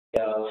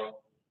go.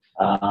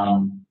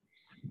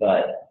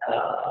 But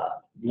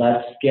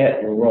let's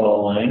get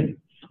rolling.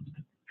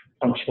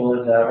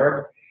 Punctual as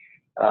ever.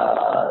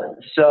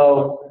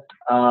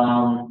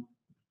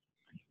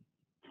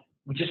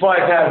 We just want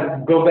to kind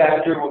of go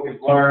back through what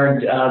we've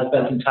learned,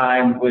 spend some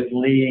time with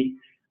Lee,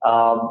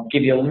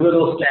 give you a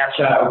little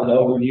snapshot of the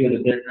overview of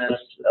the business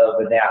of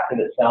Adaptive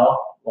itself.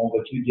 Won't go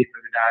too deep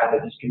into that,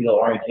 but just give you a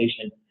little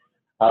orientation.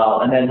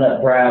 And then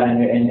let Brad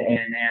and Ann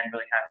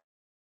really kind of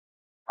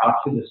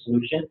talk through the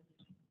solution.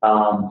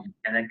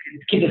 And then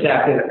keep this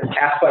active.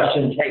 Ask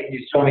questions. Hey, can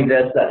you show me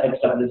this? That type of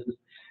stuff. This is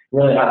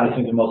really how these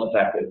things are most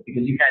effective,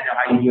 because you kind of know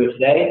how you do it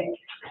today.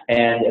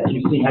 And if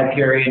you've seen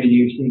Hyperion and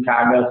you've seen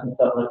Cognos and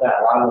stuff like that,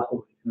 a lot of us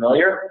will be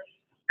familiar.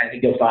 I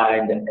think you'll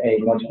find a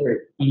much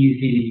more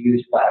easy to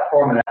use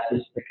platform, and that's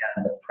just the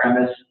kind of the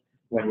premise.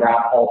 When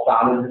Rob Paul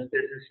founded this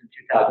business in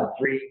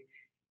 2003,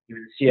 he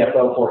was the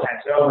CFO 4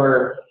 times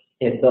over.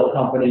 He had built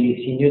companies.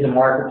 He knew the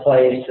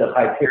marketplace of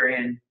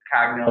Hyperion,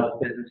 Cognos,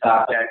 business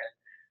objects,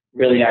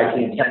 really IT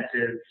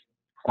intensive,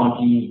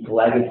 clunky,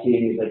 legacy.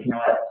 And he's like, you know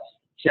what?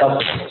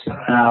 Salesforce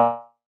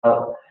now,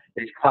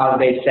 these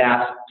cloud-based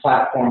SaaS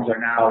platforms are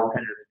now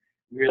kind of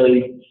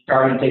really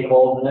starting to take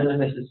hold. And then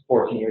this is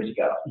 14 years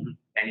ago.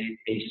 And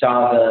he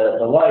saw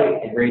the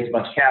light and raised a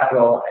bunch of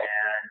capital,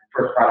 and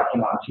first product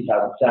came out in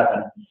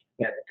 2007.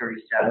 He had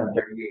 37,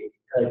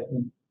 38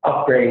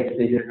 upgrades.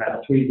 They did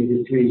about 3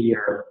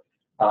 year.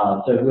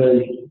 So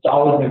it's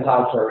always been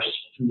cloud first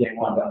from day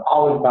one, but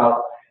always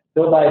about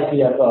built by a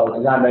CFO,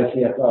 designed by a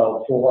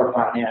CFO for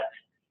finance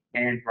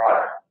and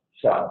broader.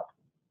 So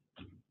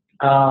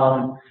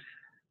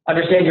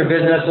understand your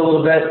business a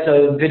little bit.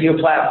 So video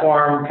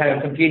platform, kind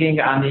of competing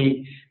on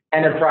the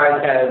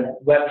enterprise kind of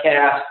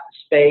webcast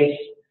space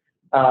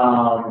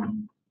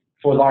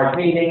for large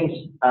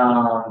meetings,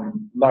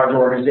 large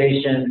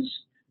organizations.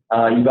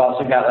 You've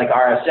also got like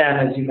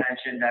RSM, as you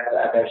mentioned.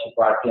 I've actually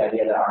brought up the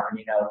idea that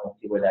Armanino. We'll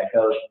see where that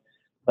goes.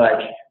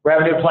 But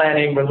revenue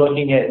planning, we're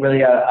looking at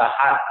really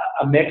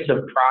a mix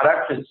of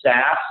products and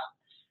SaaS,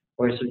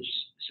 or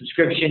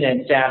subscription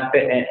and SaaS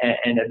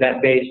and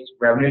event-based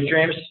revenue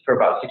streams for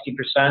about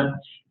 60%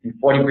 and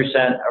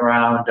 40%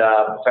 around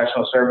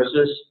professional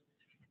services.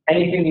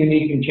 Anything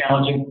unique and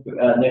challenging,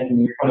 Nick, from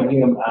your point of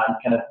view on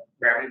kind of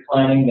revenue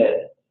planning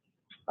that?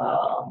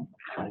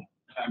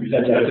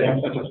 That's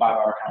a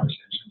 5-hour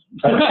conversation.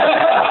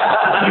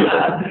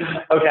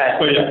 Okay.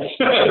 But yeah.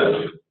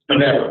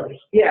 Okay.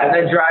 Yeah, and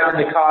then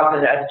driving the cost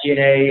and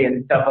SG&A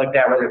and stuff like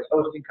that, whether it's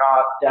hosting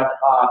costs, dev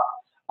costs,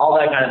 all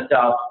that kind of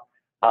stuff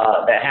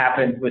that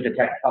happens with a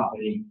tech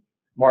company,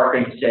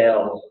 marketing,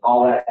 sales,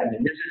 all that. I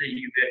mean, this is a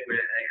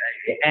ubiquitous,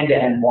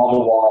 end-to-end,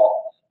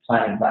 wall-to-wall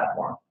planning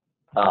platform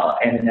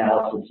and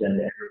analysis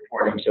and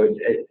reporting.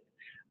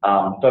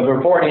 So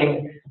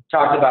reporting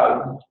talked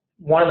about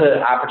one of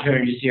the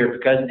opportunities here,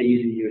 because of the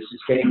easy use, is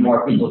getting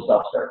more people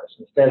self-service.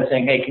 Instead of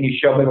saying, hey, can you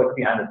show me what's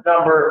behind this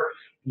number?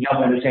 Can you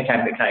help me understand,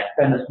 can I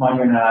spend this money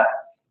or not?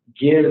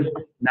 Give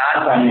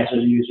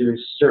non-financial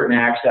users certain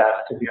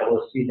access to be able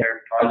to see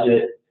their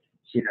budget,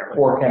 see their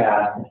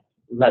forecast,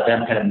 let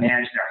them kind of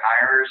manage their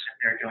hires if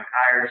they're doing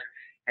hires,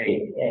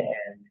 hey,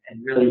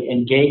 and really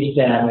engage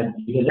them,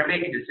 because they're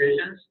making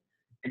decisions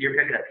and you're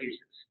picking up pieces.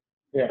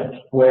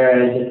 Yeah.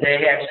 Whereas if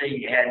they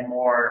actually had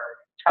more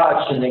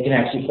touch and they can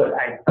actually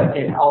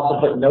also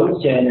put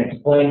notes in and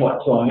explain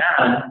what's going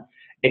on,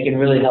 it can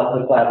really help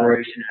with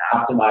collaboration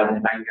and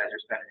optimizing how you guys are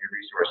spending your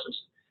resources.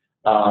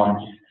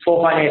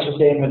 Full financial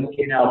statements,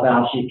 P&L,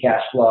 balance sheet,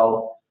 cash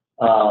flow.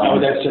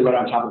 That's right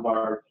on top of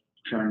our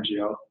current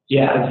GL.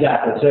 Yeah,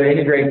 exactly. So it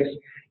integrates,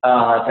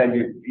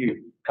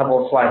 you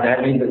couple of slides ahead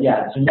of me, but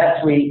yeah, so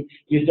NetSuite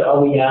used to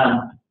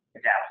OEM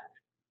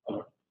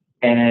Adaptive.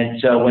 And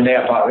so when they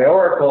bought the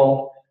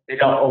Oracle, they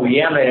don't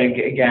OEM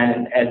it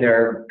again as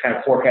their kind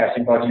of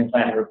forecasting, budgeting,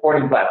 planning,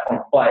 reporting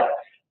platform, but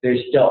there's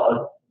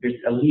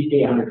at least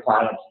 800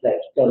 clients that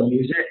still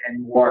use it,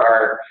 and more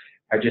are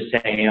just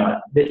saying, you know,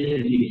 this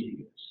is easy to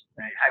use.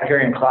 Right?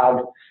 Hyperion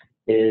Cloud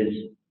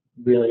is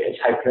really, it's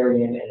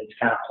Hyperion and it's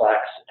complex,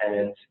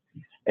 and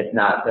it's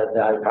not the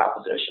value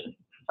proposition.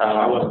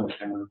 I wasn't a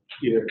fan of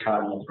either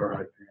Cognos or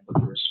Hyperion,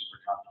 but they were super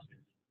complicated.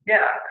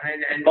 Yeah,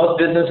 and most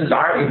businesses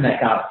aren't even that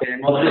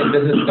complicated. Most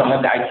businesses don't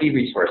have the IT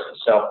resources.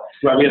 So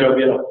right, we had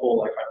a full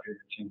like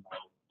Hyperion team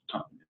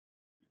company.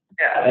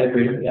 Yeah, I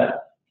agree with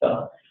that.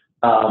 So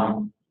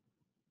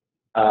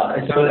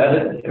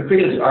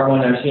Accreta's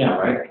R1 RCM,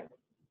 right?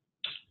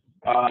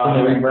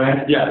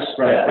 Rebrand? Yes,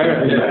 right.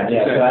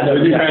 Yeah. So I know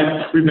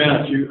we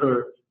ran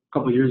a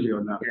couple of years ago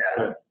now.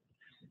 Yeah. Right.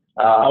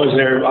 I was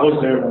there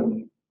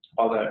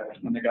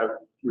when they got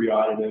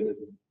re-audited,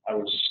 and I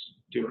was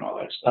doing all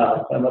that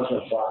stuff. That must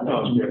have been fun. No,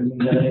 it was great.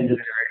 Millions of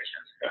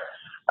iterations.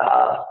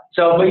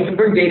 But you can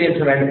bring data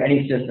into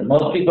any system.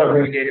 Most people are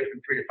bringing data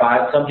from 3 to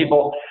 5. Some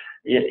people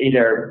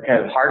either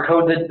kind of hard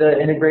code the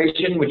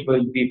integration, which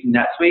would be from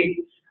NetSuite,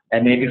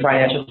 and maybe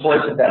financial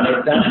reports, if that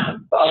makes sense.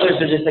 But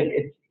others are just like,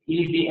 it's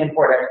easy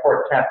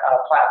import-export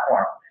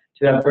platform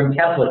to bring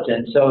templates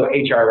in. So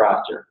HR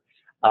roster.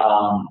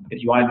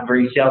 If you want to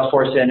bring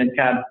Salesforce in, and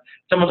kind of,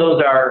 some of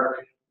those are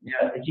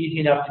it's easy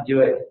enough to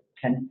do it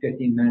 10,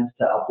 15 minutes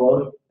to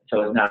upload.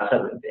 So it's not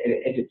something,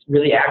 if it's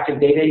really active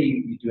data,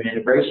 you do an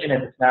integration.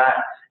 If it's not,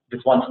 if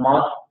it's once a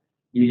month,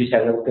 you just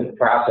have to look at the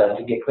process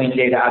to get clean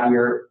data out of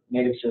your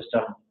native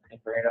system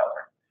and bring it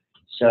over.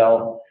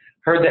 So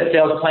heard that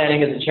sales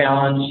planning is a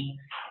challenge.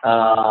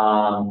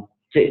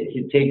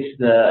 It takes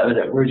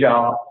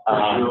visual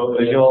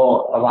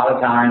a lot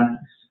of time.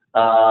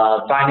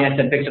 Finance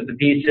and picks up the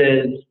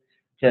pieces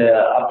to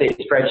update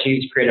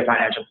spreadsheets, create a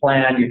financial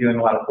plan. You're doing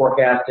a lot of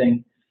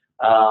forecasting.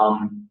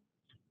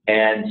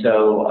 And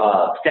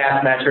so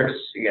staff metrics,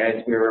 you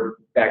guys, we were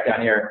back down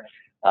here.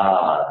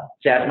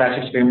 Staff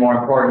metrics being more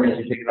important as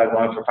you think about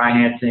going for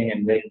financing,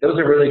 and those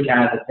are really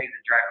kind of the things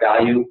that drive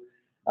value.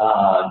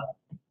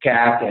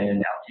 CAC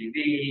and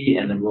LTV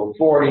and the Rule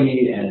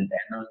 40 and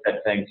those type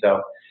of things.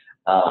 So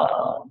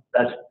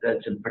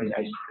that's a pretty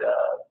nice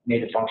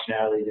native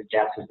functionality that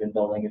Jax has been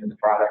building into the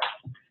product.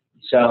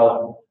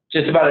 So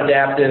just about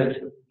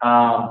Adaptive,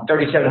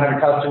 3,700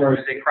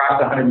 customers. They crossed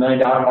the $100 million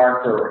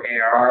mark for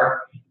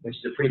ARR, which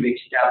is a pretty big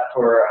step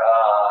for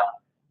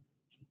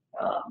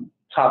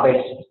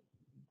cloud-based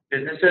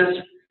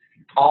businesses.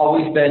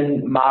 Always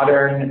been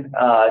modern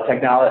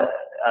technology.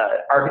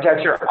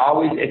 Architecture,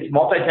 always, it's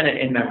multi-tenant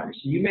in memory.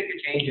 So you make a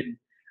change in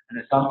an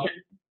assumption,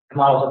 the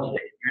model's up to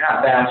date. You're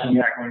not batching,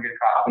 you're not going to get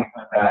coffee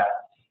like that.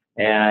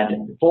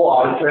 And full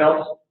audit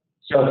trails.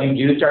 So if you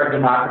do start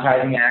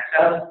democratizing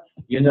access,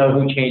 you know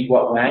who changed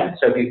what when.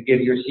 So if you give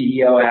your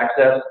CEO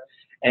access,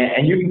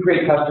 and you can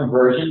create custom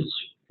versions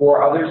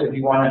for others if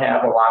you want to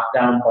have a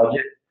lockdown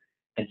budget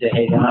and say,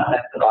 hey,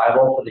 that's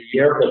viable for the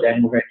year, but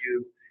then we're going to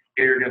do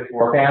iterative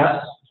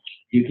forecasts.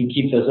 You can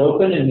keep those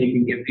open and you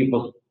can give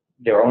people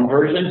their own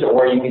versions,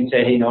 or you can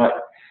say, hey, you know what,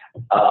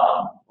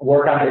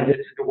 work on this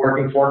is the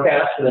working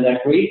forecast for the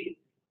next week,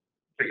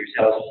 put your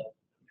sales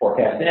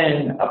forecast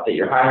in, update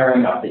your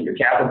hiring, update your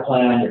capital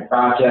plan, your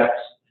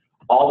projects,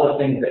 all the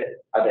things that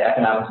are the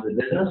economics of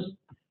the business,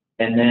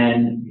 and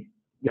then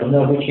you'll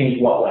know who changed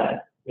what when.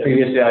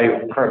 Previous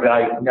value, current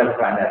value, never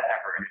find that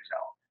ever in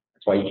Excel.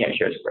 That's why you can't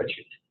share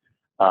spreadsheets.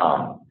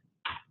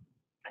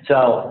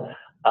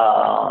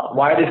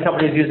 Why are these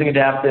companies using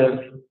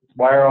Adaptive?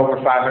 Why are over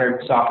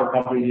 500 software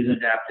companies using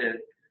Adaptive?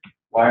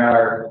 Why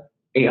are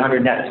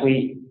 800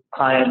 NetSuite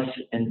clients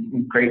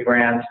and great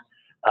brands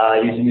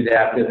using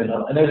Adaptive?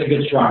 And there's a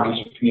good, strong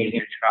user community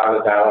in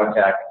Chicago, Dialogue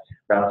Tech,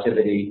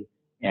 Relativity,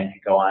 and you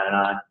can go on and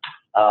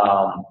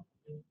on.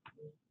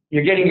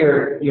 You're getting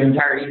your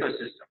entire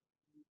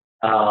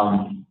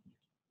ecosystem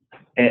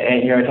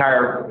and your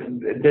entire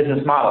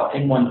business model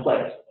in one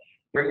place.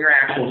 Bring your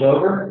actuals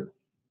over,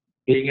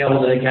 being able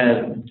to kind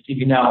of, you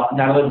can now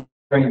not only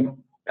bring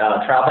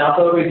trial balance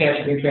over, you can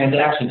actually bring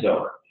transactions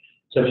over.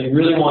 So if you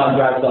really want to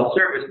drive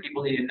self-service,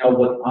 people need to know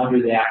what's under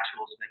the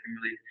actuals so they can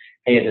really,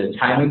 hey, is it a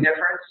timing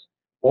difference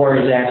or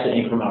is it actually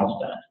incremental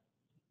spend?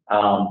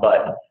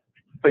 But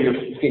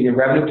get your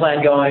revenue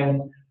plan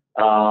going.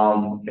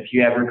 If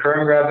you have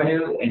recurring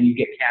revenue and you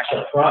get cash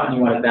up front and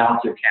you want to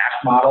balance your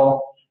cash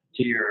model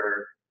to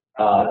your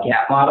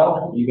GAAP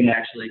model, you can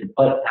actually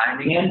put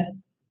timing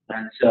in.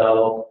 And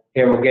so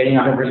here we're getting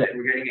 100%,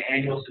 we're getting an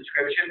annual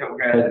subscription, but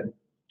we're going to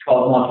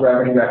 12-month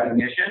revenue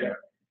recognition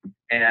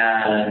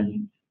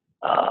and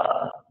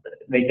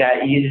make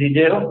that easy to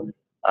do.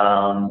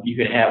 You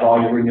can have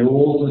all your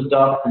renewals and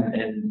stuff and that,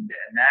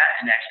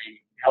 and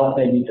actually help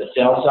maybe the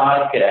sales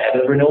side get ahead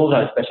of the renewals,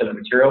 especially the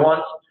material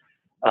ones.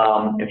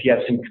 If you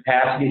have some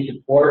capacity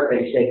support,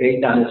 they say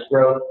based on this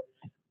growth,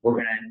 we're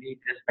going to need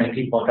this many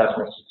people in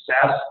customer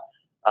success,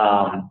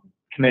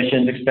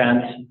 commissions,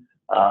 expense,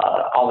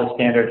 all the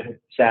standard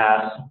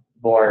SaaS,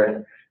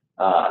 board,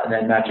 and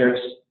then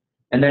metrics.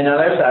 And then on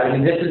the other side, I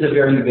mean, this is a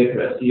very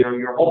ubiquitous.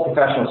 Your whole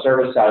professional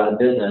service side of the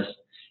business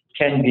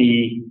can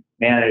be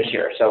managed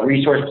here. So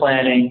resource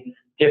planning,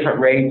 different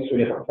rates for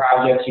different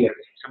projects. You have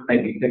some may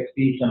be fixed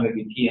fee, some may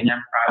be T&M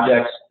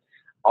projects.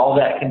 All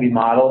that can be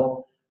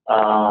modeled.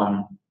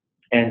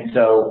 And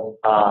so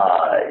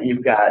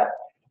you've got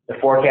the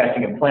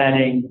forecasting and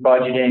planning,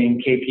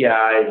 budgeting,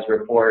 KPIs,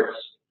 reports,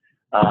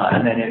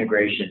 and then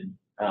integration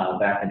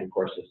back into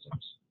core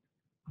systems.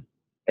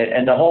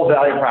 And the whole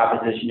value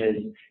proposition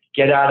is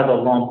get out of the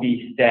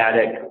lumpy,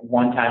 static,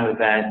 one-time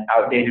event,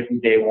 outdated from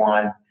day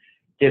one,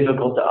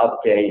 difficult to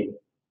update,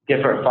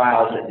 different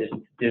files.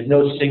 There's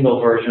no single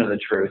version of the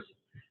truth.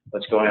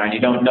 What's going on? You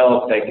don't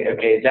know if, like,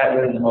 okay, is that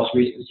really the most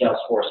recent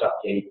Salesforce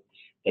update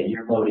that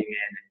you're loading in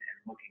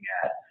and looking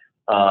at?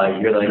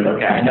 You're like,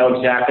 okay, I know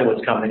exactly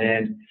what's coming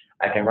in.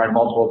 I can run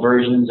multiple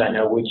versions. I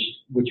know which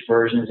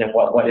versions and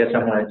what ifs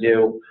I'm going to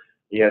do.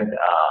 You have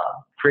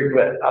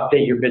frequent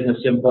update your business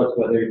inputs,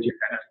 whether it's your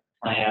kind of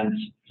plans,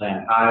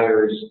 plan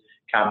hires,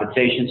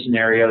 compensation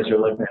scenarios.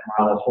 You're looking at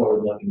model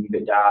forward-looking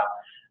EBITDA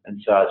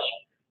and such.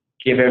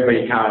 Give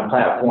everybody a common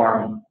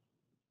platform,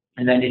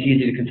 and then it's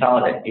easy to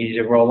consolidate, easy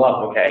to roll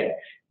up. Okay,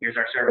 here's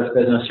our service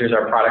business, here's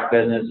our product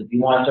business. If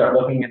you want to start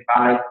looking at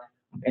by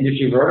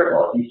industry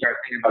verticals, you start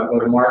thinking about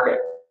go-to-market,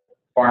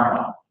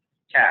 pharma,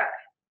 tech,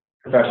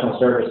 professional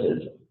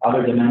services,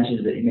 other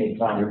dimensions that you may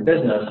find your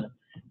business,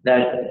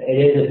 that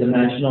it is a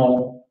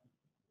dimensional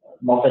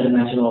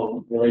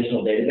multidimensional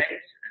relational database,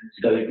 and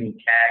so you can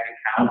tag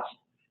accounts.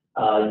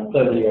 You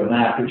put your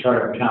map, your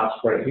chart of accounts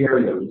right here.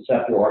 You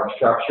set your org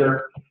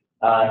structure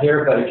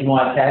here. But if you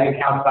want to tag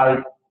accounts by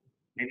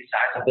maybe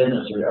size of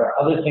business or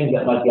other things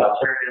that might be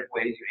alternative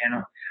ways you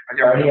analyze, are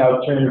there any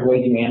alternative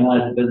ways you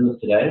analyze the business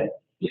today?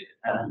 Yeah,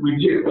 we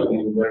do. I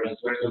mean, there's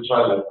a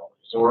ton of,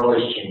 so we're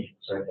always changing.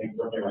 So I think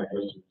something like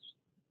this is,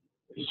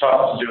 it's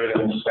tough to do it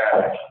in a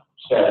static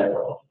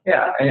world.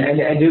 Yeah,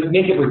 and to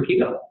make it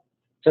repeatable.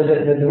 So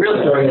the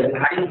real story is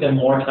how do you spend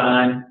more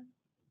time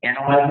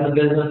analyzing the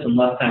business and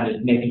less time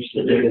just making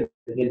sure the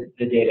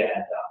data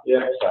adds up.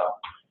 Yeah. So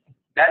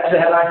that's the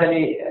headlines.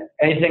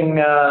 Anything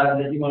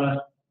that you want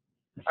to?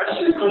 I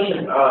just had a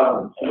question.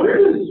 Where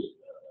does,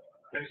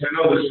 because I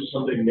know this is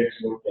something Nick's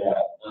looked at,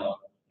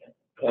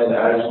 and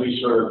as we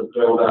sort of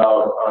build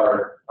out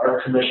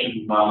our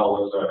commission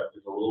model is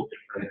a little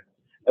different,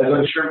 as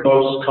I'm sure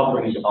most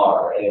companies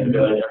are, and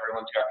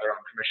everyone's got their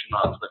own commission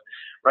models, but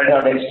right now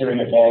Nick's doing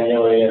it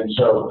manually, and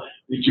so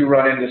we do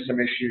run into some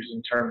issues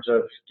in terms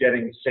of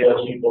getting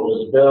salespeople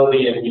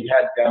visibility, and we've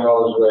had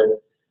demos with,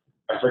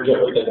 I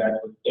forget what the name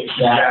was,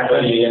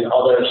 exactly, and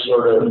other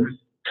sort of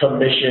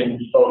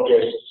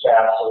commission-focused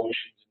SaaS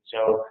solutions.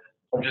 So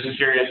I'm just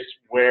curious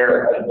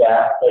where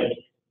that, like,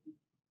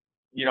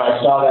 you know,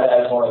 I saw that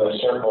as one of the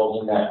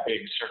circles in that big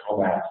circle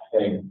map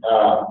thing,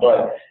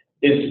 but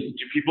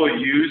do people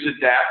use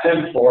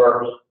Adaptive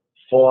for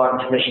full-on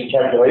commission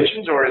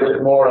calculations, or is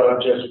it more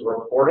of just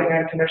reporting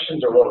on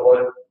commissions, or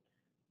what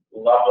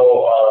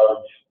level of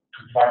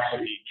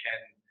complexity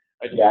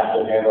can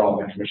Adaptive handle on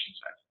the commission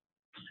side?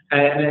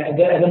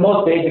 And the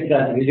most basic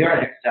sense, if you're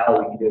in Excel,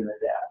 you can do an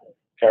Adaptive.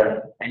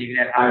 Sure. And you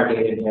can have higher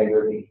data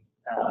integrity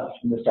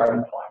from the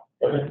starting point.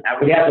 Okay. Now,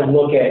 we have to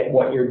look at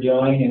what you're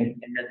doing,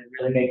 and does it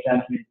really make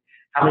sense? I mean,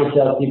 how many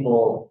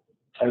salespeople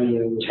are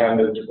you? 10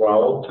 to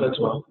 12. That's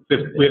well. We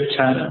have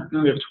 10.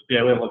 No, we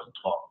have like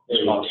 12. 15,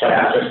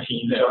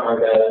 something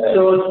like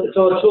that.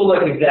 So a tool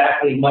like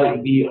Exactly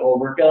might be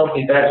overkill.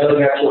 That's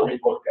what we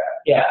looked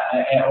at. Yeah,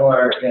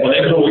 well, they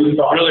really,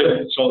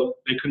 so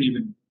they couldn't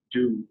even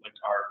do like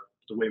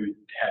the way we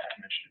had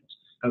commissions.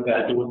 Okay.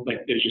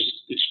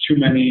 It's too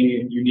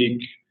many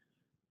unique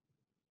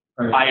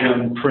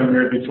item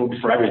perimeter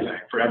for everything,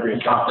 for every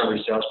account, for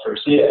every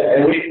salesperson. Yeah,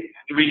 and we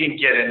can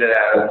get into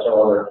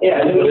that.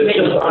 Yeah,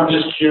 I'm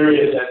just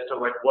curious as to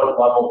like what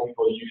level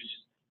people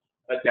use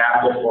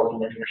Adaptive for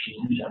commission.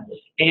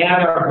 And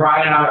or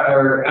Brian,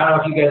 or I don't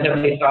know if you guys have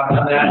any thoughts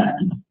on that,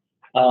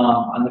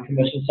 on the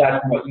commission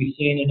side from what you've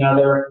seen in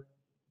other.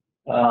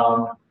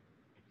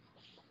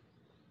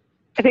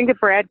 I think that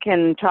Brad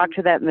can talk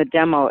to that in the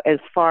demo as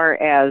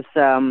far as,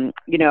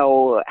 you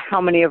know, how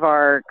many of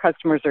our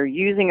customers are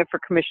using it for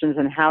commissions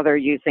and how they're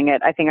using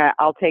it. I think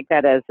I'll take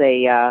that as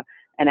an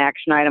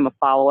action item, a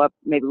follow-up.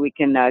 Maybe we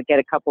can get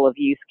a couple of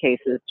use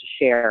cases to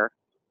share.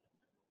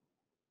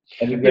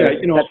 Yeah,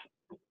 you know,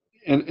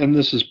 and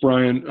this is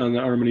Brian on the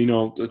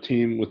Armanino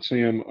team with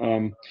Sam.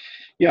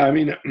 Yeah, I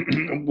mean,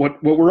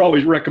 what we're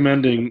always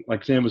recommending,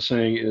 like Sam was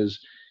saying, is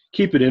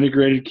keep it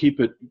integrated, keep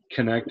it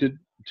connected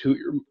to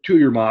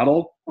your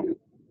model.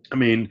 I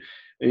mean,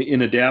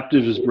 in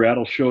Adaptive, as Brad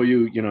will show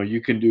you, you know,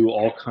 you can do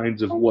all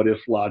kinds of what if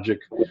logic,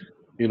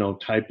 you know,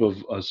 type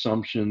of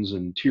assumptions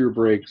and tier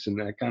breaks and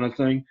that kind of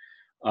thing.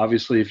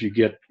 Obviously, if you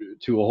get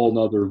to a whole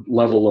nother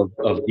level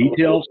of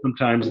detail,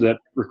 sometimes that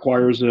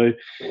requires a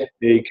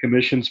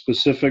commission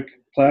specific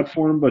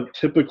platform, but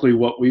typically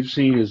what we've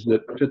seen is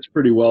that fits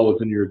pretty well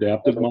within your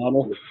Adaptive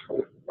model,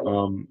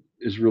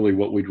 is really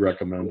what we'd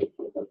recommend.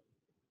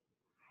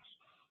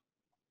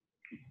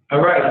 All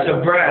right,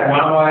 so Brad, why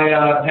don't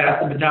I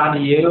pass the baton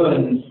to you?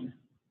 And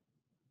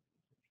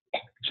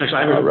so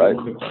I have a really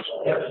quick question.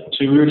 Yep.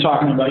 So you started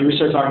talking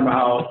about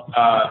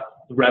how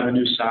the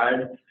revenue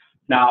side.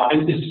 Now,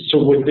 so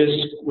would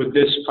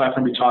this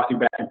platform be talking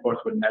back and forth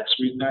with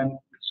NetSuite then?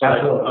 So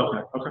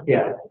absolutely. Okay.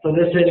 Yeah. So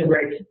this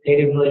integrates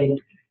natively.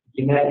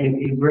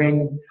 You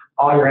bring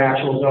all your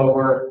actuals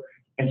over,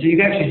 and so you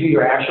can actually do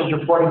your actuals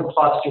reporting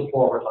plus your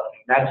forward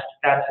looking.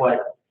 That's what.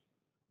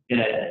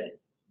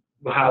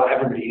 How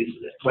everybody uses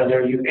it,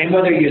 whether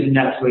you're using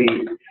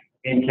NetSuite,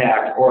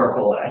 Intact,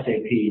 Oracle,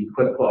 SAP,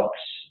 QuickBooks,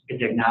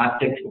 it's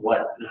agnostic to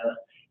what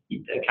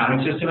the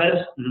accounting system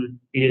is. Mm-hmm.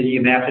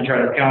 You map the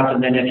chart of accounts,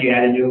 and then if you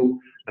add a new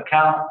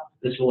account,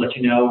 this will let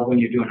you know when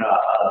you're doing a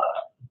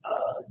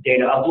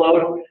data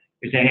upload.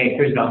 You're saying, hey,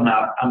 here's I'm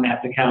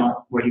at the account.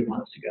 Where do you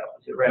want us to go?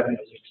 Is it revenue?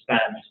 Is it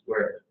expense?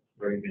 Where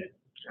are you going to?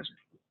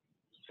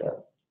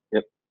 So.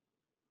 Yep.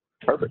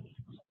 Perfect.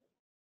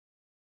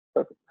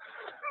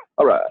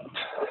 All right,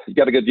 you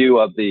got a good view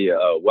of the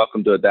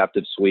Welcome to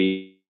Adaptive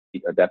Suite,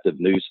 Adaptive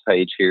News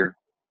page here.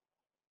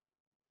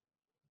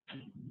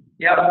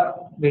 Yep,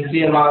 we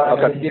see a lot of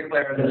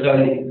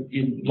so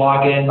you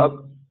log in.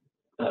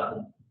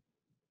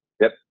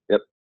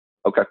 Yep.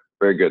 Okay,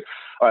 very good.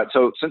 All right,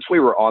 so since we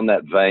were on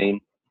that vein,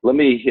 let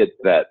me hit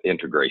that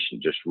integration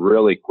just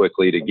really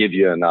quickly to give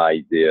you an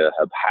idea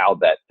of how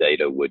that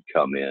data would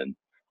come in.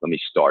 Let me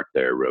start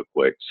there real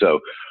quick. So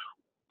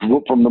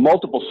from the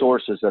multiple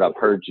sources that I've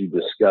heard you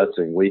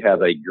discussing, we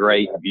have a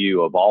great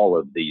view of all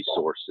of these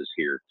sources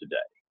here today,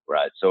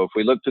 right? So if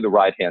we look to the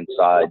right-hand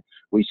side,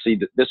 we see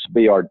that this would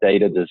be our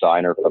data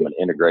designer from an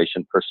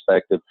integration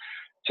perspective.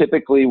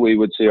 Typically, we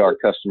would see our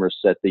customers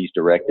set these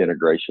direct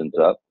integrations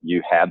up.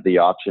 You have the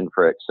option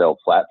for Excel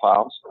flat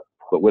files,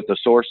 but with the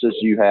sources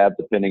you have,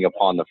 depending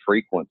upon the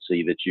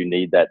frequency that you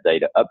need that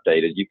data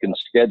updated, you can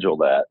schedule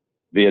that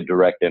via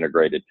direct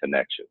integrated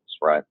connections,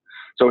 right?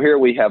 So here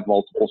we have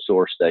multiple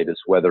source data,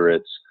 whether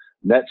it's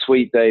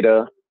NetSuite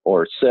data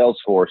or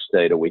Salesforce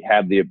data, we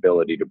have the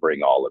ability to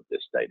bring all of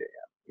this data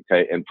in,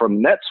 okay? And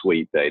from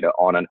NetSuite data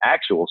on an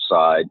actual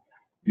side,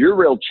 your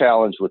real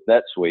challenge with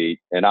NetSuite,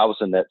 and I was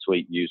a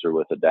NetSuite user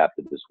with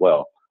Adaptive as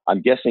well,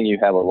 I'm guessing you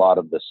have a lot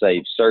of the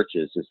saved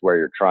searches is where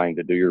you're trying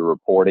to do your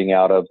reporting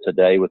out of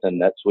today within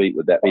NetSuite.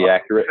 Would that be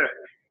accurate?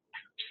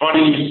 It's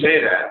funny you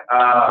say that.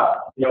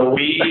 You know,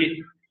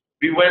 we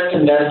went to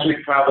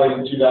NetSuite probably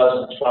in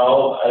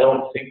 2012. I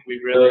don't think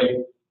we really,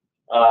 you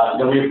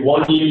know, we have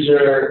one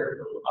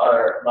user,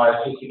 my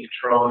assistant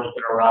controller has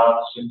been around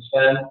since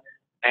then.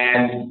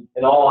 And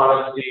in all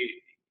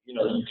honesty, you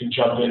know, you can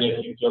jump in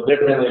if you feel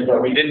differently,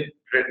 but we didn't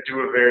do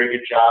a very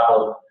good job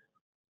of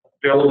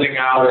building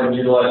out and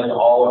utilizing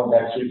all of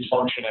NetSuite's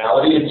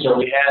functionality. And so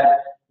we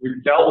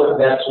dealt with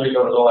NetSuite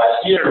over the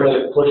last year,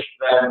 really pushed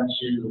them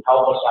to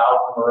help us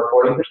out from a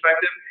reporting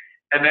perspective.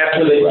 And that's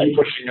where they keep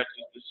pushing us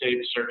to save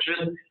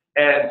searches.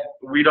 And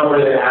we don't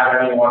really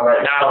have anyone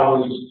right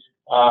now who's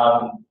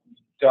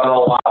done a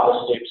lot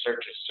of saved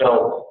searches.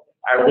 So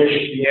I wish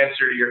the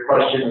answer to your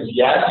question is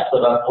yes,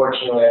 but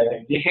unfortunately I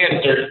think the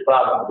answer is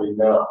probably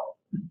no.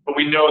 But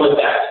we know that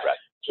that's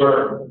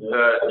sort of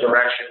the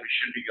direction we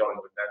should be going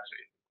with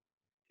NetSuite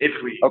if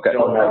we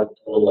don't have a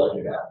tool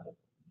like that.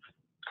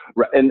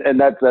 Right, and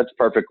that's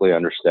perfectly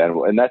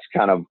understandable. And that's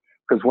kind of,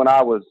 because when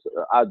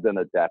I've been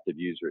an Adaptive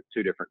user at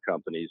two different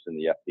companies in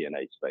the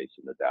FP&A space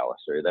in the Dallas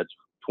area. That's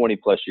 20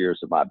 plus years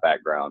of my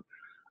background.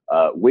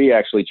 We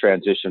actually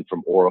transitioned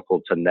from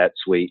Oracle to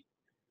NetSuite.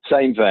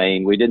 Same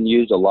vein, we didn't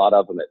use a lot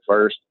of them at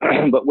first,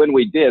 but when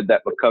we did,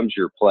 that becomes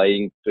your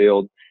playing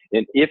field.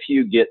 And if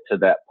you get to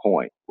that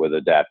point with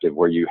Adaptive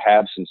where you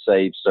have some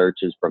saved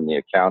searches from the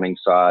accounting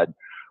side,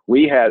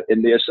 we have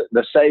in this,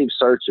 the saved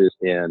searches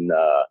in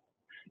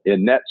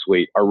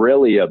NetSuite are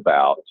really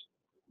about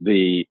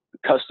the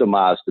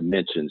customized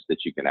dimensions that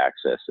you can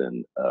access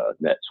in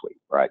NetSuite,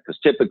 right? Because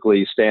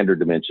typically standard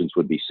dimensions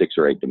would be 6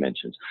 or 8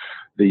 dimensions.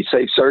 The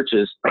saved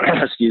searches,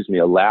 excuse me,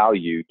 allow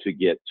you to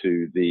get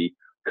to the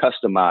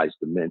customized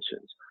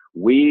dimensions.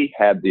 We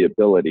have the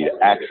ability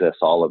to access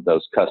all of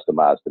those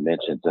customized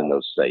dimensions in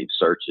those saved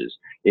searches.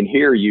 And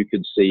here you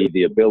can see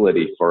the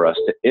ability for us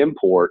to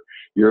import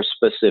your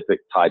specific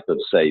type of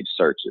saved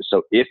searches.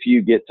 So if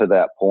you get to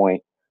that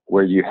point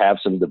where you have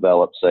some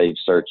developed saved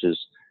searches,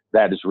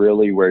 that is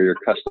really where your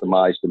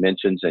customized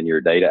dimensions and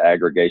your data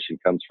aggregation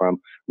comes from.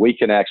 We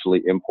can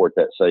actually import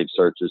that saved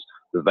searches.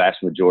 The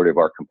vast majority of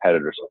our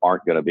competitors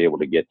aren't going to be able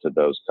to get to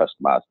those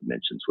customized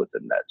dimensions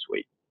within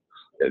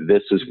NetSuite.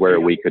 This is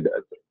where we could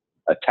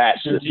attach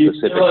the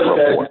specific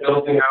report.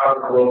 Building out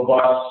a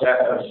robust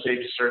set of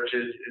saved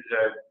searches is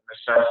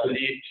a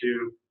necessity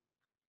to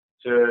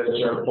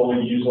sort of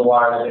fully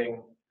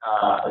utilizing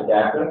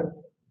Adaptive?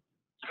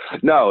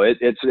 No,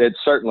 it's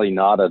certainly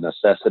not a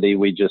necessity.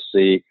 We just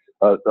see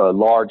a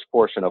large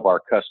portion of our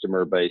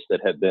customer base that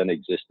have been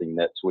existing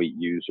NetSuite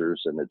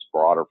users and its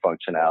broader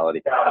functionality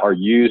are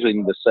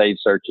using the saved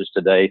searches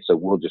today, so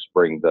we'll just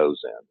bring those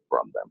in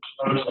from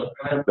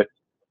them. But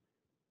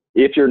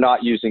if you're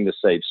not using the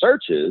saved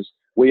searches,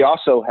 we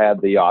also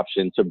have the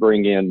option to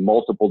bring in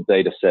multiple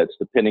data sets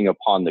depending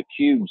upon the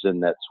cubes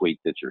in NetSuite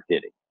that you're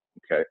hitting.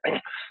 Okay,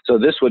 so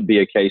this would be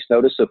a case.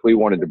 Notice if we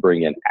wanted to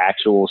bring in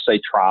actual, say,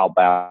 trial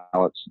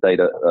balance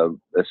data,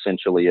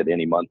 essentially at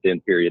any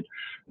month-end period.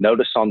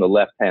 Notice on the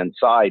left-hand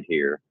side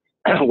here,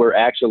 we're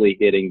actually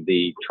hitting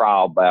the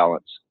trial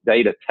balance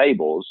data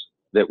tables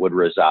that would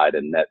reside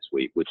in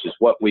NetSuite, which is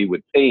what we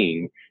would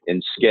ping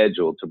and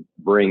schedule to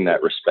bring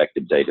that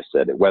respective data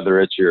set.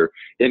 Whether it's your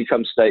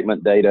income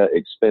statement data,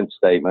 expense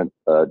statement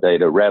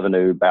data,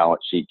 revenue,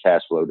 balance sheet,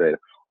 cash flow data,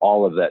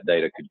 all of that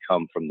data could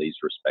come from these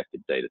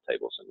respective data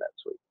tables in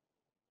NetSuite.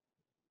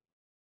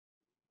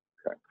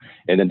 Okay.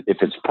 And then if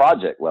it's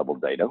project level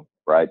data,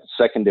 right,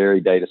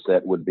 secondary data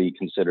set would be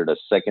considered a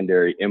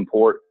secondary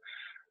import.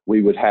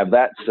 We would have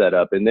that set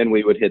up, and then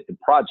we would hit the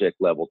project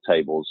level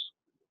tables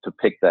to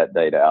pick that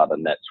data out of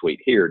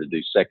NetSuite here to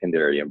do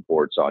secondary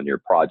imports on your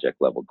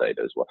project level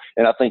data as well.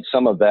 And I think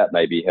some of that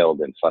may be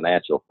held in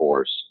Financial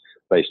Force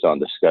based on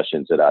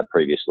discussions that I'd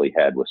previously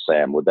had with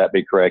Sam. Would that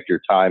be correct? Your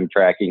time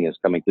tracking is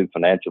coming through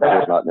Financial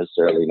Force, not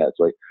necessarily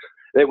NetSuite.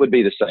 It would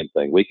be the same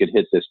thing. We could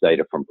hit this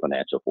data from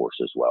Financial Force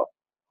as well.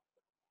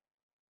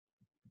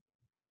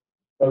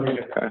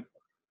 Okay.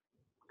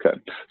 Okay.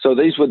 So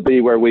these would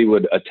be where we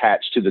would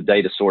attach to the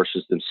data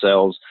sources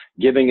themselves,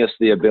 giving us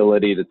the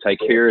ability to take,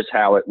 here's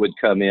how it would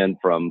come in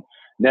from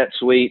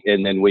NetSuite,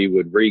 and then we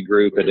would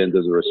regroup it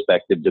into the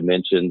respective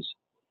dimensions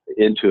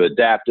into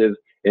Adaptive.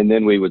 And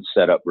then we would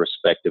set up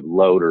respective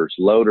loaders.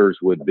 Loaders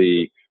would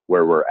be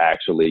where we're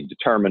actually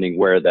determining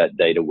where that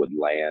data would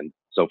land.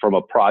 So from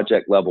a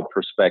project level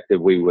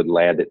perspective, we would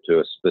land it to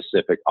a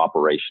specific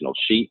operational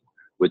sheet,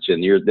 which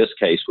in this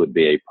case would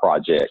be a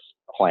project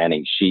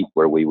planning sheet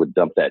where we would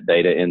dump that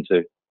data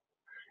into.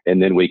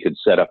 And then we could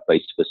set up a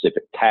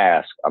specific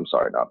task. I'm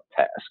sorry, not a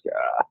task.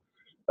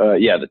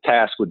 Yeah, the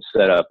task would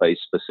set up a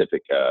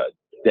specific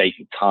date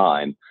and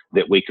time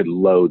that we could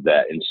load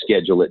that and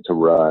schedule it to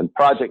run.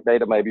 Project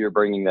data, maybe you're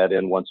bringing that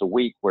in once a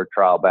week, where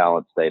trial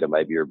balance data,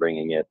 maybe you're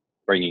bringing it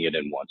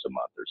in once a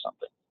month or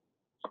something.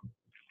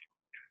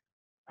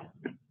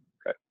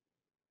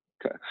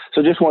 Okay.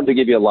 So just wanted to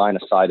give you a line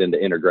of sight into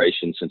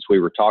integration, since we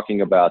were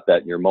talking about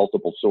that in your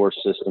multiple source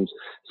systems,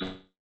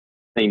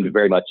 seemed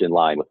very much in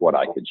line with what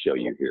I could show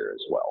you here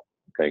as well.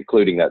 Okay,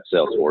 including that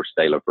Salesforce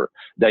data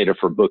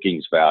for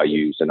bookings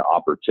values and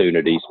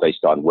opportunities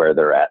based on where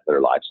they're at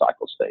their life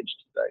cycle stage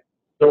today.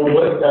 So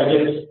what I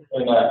guess,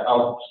 and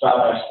I'll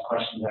stop asking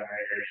questions on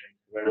integration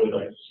because I really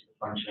like to see the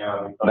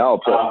functionality. But, no,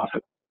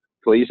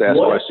 please ask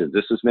questions.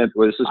 This is meant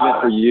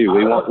for you.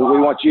 We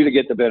want you to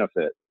get the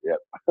benefit. Yep.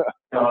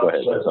 Go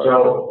ahead.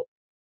 So,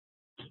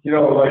 you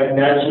know, like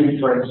NetSuite,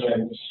 for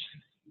instance,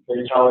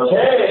 they tell us,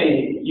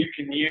 hey, we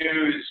can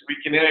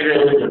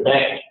integrate with your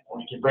bank,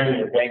 and we can bring in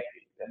your bank feed.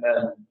 And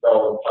then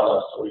they'll tell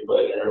us a week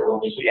later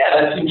when we say, yeah,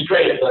 that seems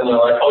great. Then they're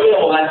like, oh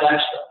yeah, well that's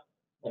extra.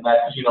 And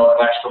that's, you know,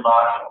 an extra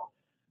module.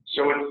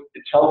 So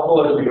it's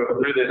helpful as we go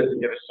through this to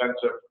get a sense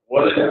of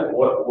what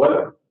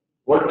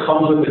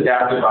comes with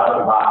Adaptive out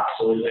of the box.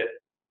 So is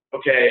it,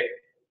 okay,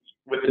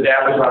 with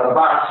Adaptive out of the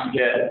box, you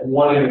get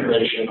one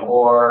integration,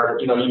 or,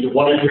 you know, you get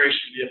one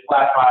integration via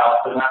flat file,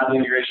 but not the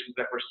integrations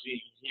that we're seeing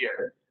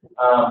here.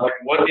 Like,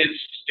 what is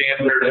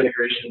standard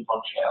integration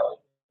functionality?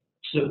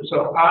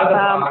 So out of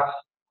the box.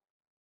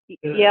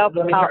 Yep.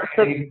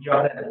 Let me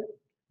jump in.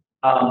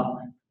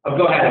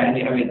 Go ahead,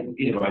 Andy. I mean,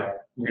 either way.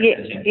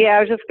 Yeah, I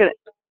was just gonna.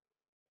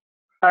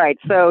 All right,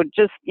 so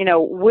just, you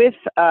know, with,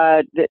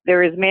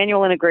 there is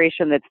manual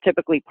integration that's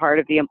typically part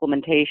of the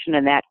implementation,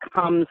 and that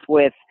comes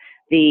with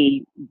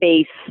the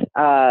base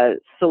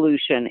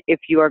solution. If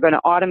you are going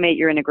to automate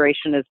your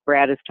integration, as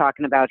Brad is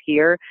talking about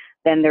here,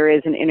 then there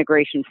is an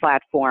integration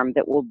platform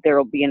there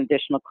will be an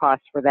additional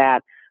cost for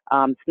that.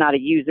 It's not a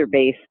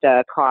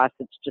user-based cost.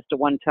 It's just a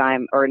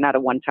one-time, or not a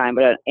one-time,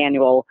 but an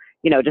annual,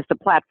 you know, just a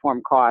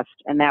platform cost,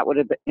 and that would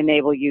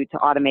enable you to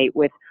automate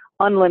with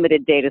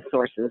unlimited data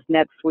sources,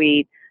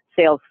 NetSuite,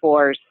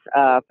 Salesforce,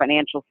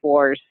 Financial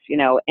Force, you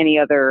know, any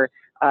other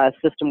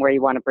system where you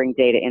want to bring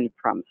data in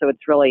from. So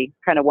it's really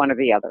kind of one or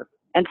the other.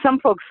 And some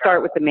folks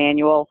start with the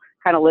manual,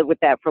 kind of live with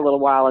that for a little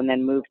while, and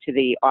then move to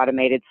the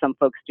automated. Some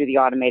folks do the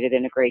automated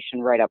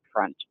integration right up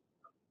front.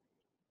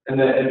 And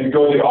then if you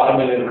go to the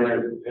automated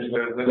route, is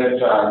there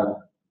limits on,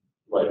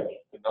 like,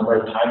 the number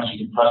of times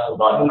you can press the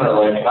button, or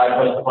like, can I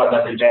press the button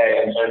every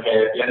day and say,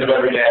 okay, at the end of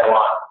every day I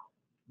want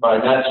my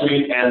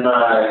NetSuite and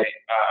my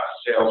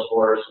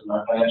Salesforce and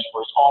my Financial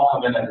Force all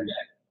come in every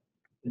day?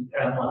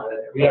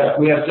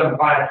 We have some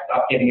clients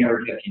stop getting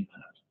every 15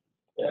 minutes.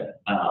 Yeah.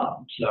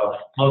 So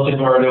most of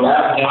them are doing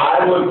that.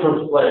 I would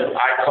prefer, like,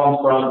 I come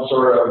from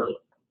sort of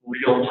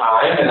real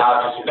time, and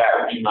obviously that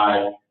would be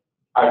my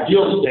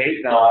ideal state.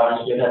 Now,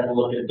 obviously, I'd have to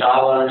look at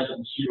dollars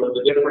and see what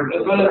the difference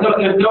is.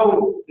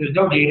 There's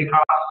no data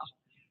cost.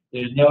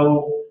 There's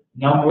no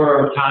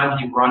number of times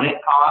you run it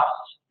cost.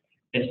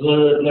 It's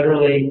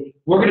literally,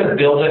 we're going to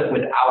build it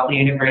without the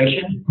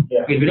integration,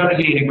 because we don't do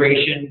the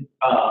integration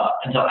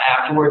until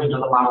afterwards,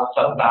 until the model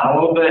settles down a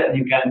little bit, and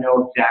you got to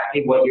know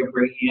exactly what you're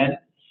bringing in.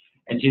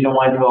 And so you don't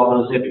want to do all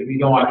those, if you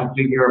don't want to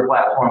configure a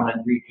platform and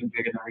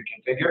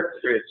reconfigure.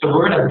 So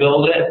we're going to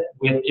build it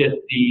with just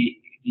the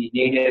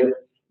native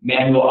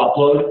manual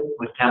upload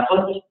with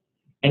templates.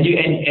 And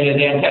as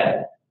Dan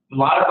said, a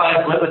lot of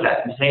clients live with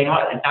that and say, you know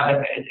what,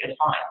 it's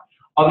fine.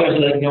 Others are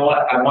like, you know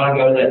what, I want to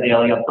go to that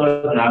daily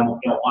upload, and I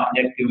want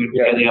Nick to do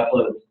daily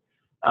uploads.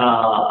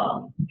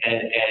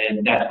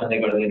 And that's when they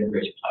go to the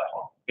integration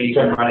platform. But you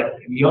can run it,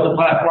 if you own the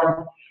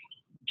platform,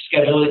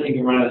 schedule it, you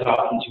can run it as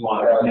often as you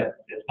want.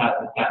 It's not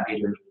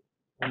major.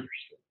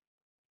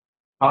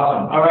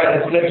 Awesome. All right,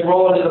 let's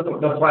roll into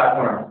the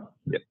platform.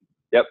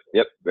 Yep.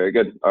 Very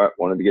good. All right,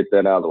 wanted to get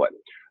that out of the way.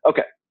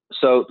 Okay,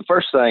 so the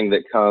first thing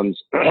that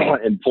comes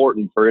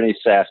important for any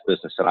SaaS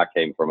business, and I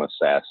came from a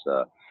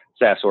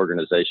SaaS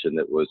organization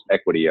that was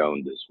equity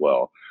owned as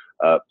well.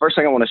 First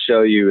thing I want to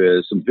show you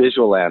is some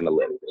visual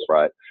analytics,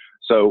 right?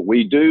 So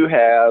we do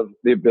have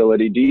the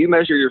ability, do you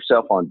measure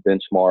yourself on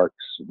benchmarks,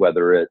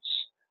 whether it's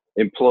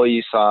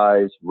employee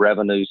size,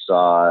 revenue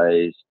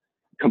size,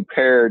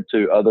 compared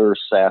to other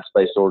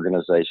SaaS-based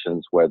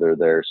organizations, whether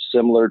they're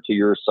similar to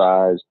your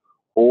size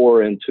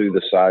or into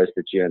the size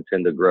that you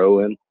intend to grow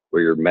in,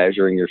 where you're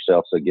measuring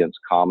yourselves against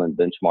common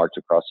benchmarks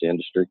across the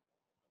industry?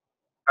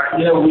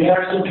 You know, we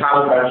have some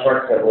common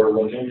benchmarks that we're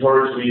looking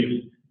towards.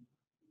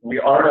 We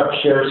aren't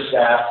a pure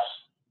SaaS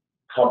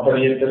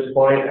company at this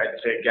point. I'd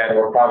say, again,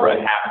 we're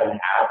probably half and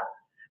half.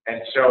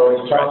 And so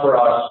it's tough for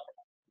us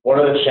one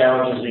of the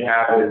challenges we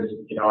have is,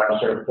 I'm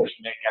sort of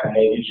pushing it kind of,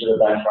 hey, these are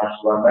the benchmarks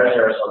we want to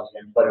measure ourselves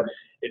against, but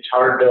it's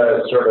hard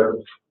to sort of,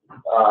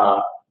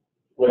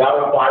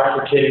 without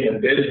bifurcating the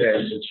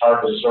business, it's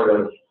hard to sort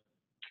of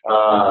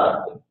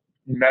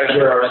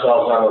measure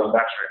ourselves on those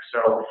metrics.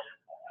 So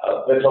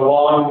it's a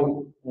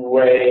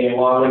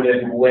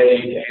long-winded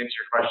way to answer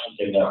your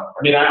question, no.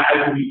 I mean,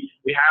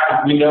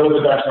 we know what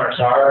the benchmarks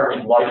are,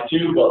 we'd like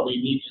to, but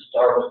we need to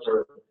start with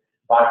sort of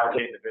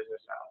bifurcating the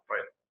business out. But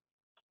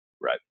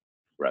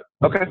Right.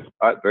 Okay.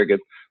 All right. Very good.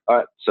 All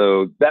right.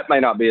 So that may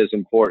not be as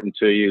important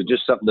to you.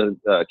 Just something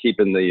to keep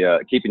in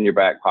your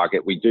back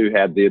pocket. We do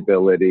have the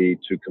ability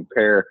to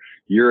compare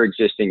your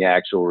existing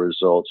actual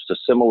results to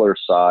similar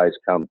size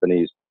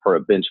companies for a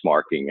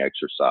benchmarking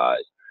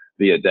exercise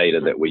via data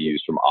that we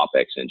use from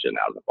OpEx Engine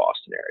out of the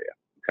Boston area.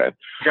 Okay.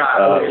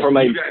 Got it.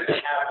 You guys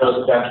have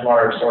those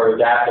benchmarks, or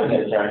Adaptive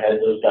has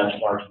those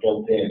benchmarks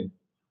built in.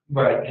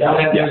 Right.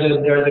 There's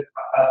a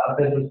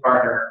business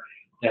partner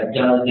that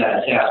does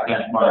that SaaS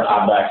benchmark.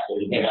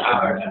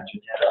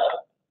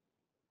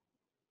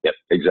 Yep,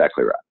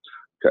 exactly right.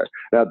 Okay.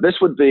 Now, this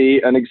would be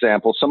an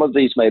example. Some of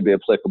these may be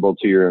applicable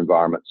to your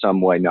environment,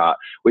 some may not.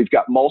 We've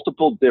got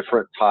multiple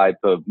different type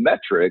of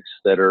metrics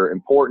that are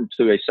important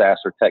to a SaaS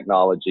or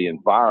technology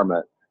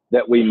environment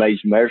that we may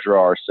measure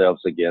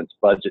ourselves against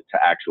budget to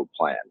actual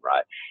plan,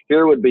 right?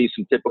 Here would be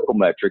some typical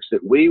metrics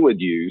that we would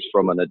use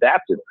from an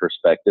Adaptive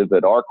perspective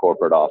at our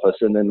corporate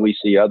office, and then we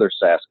see other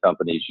SaaS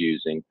companies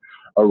using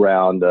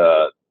around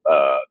the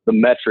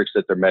metrics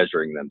that they're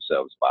measuring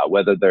themselves by,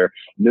 whether they're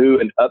new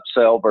and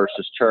upsell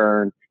versus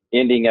churn,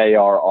 ending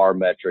ARR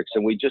metrics,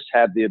 and we just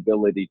have the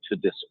ability to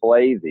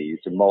display these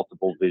in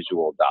multiple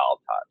visual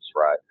dial types,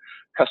 right?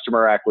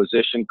 Customer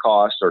acquisition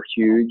costs are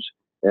huge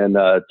in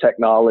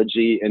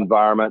technology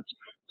environments.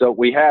 So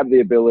we have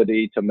the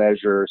ability to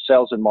measure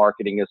sales and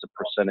marketing as a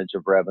percentage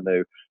of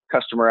revenue,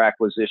 customer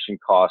acquisition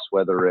costs,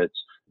 whether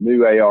it's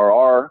new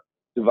ARR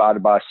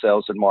divided by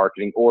sales and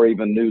marketing, or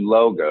even new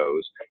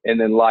logos, and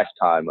then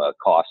lifetime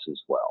costs as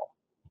well.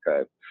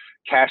 Okay.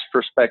 Cash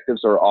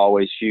perspectives are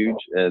always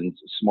huge in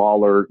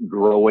smaller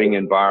growing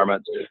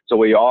environments. So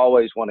we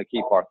always want to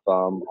keep our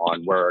thumb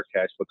on where our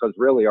cash, because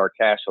really our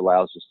cash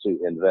allows us to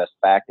invest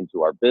back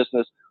into our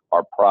business,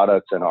 our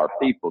products, and our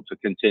people to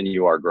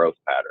continue our growth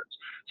patterns.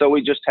 So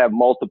we just have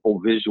multiple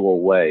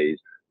visual ways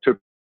to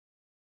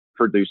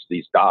produce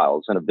these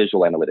dials in a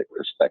visual analytic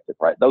perspective,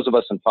 right? Those of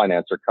us in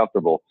finance are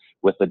comfortable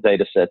with the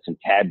data sets and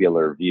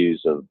tabular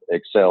views of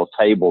Excel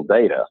table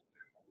data.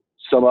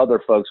 Some other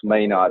folks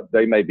may not.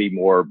 They may be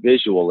more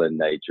visual in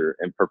nature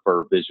and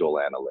prefer visual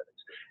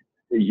analytics.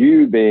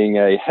 You being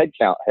a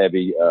headcount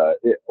heavy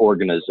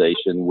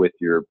organization with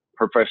your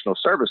professional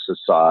services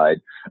side,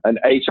 an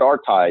HR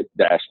type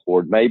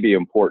dashboard may be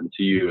important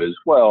to you as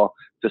well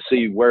to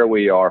see where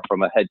we are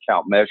from a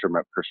headcount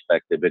measurement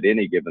perspective at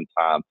any given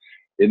time.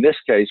 In this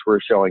case, we're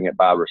showing it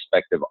by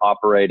respective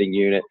operating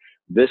unit.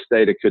 This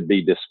data could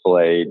be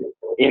displayed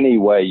any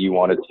way you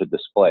wanted to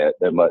display it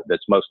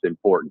that's most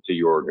important to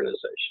your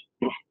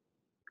organization.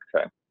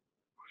 Okay.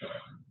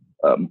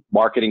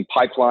 Marketing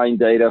pipeline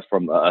data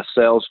from a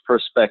sales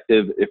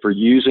perspective. If we're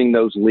using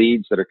those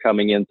leads that are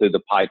coming in through the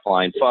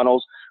pipeline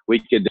funnels, we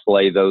could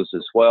display those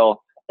as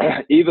well.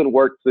 Even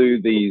work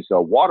through these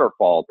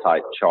waterfall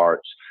type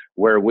charts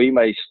where we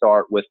may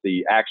start with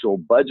the actual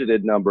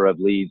budgeted number of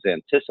leads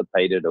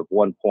anticipated of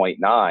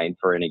 1.9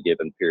 for any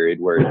given period.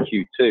 We're in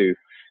Q2,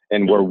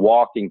 and we're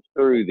walking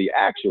through the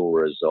actual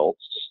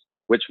results,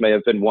 which may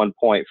have been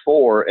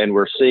 1.4, and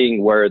we're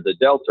seeing where the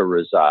delta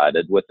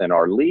resided within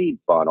our lead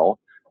funnel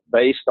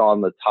based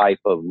on the type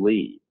of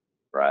lead,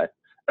 right?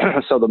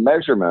 So the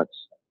measurements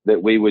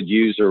that we would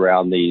use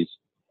around these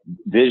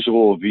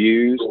visual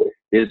views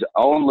is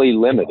only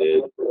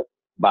limited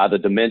by the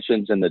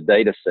dimensions and the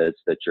data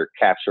sets that you're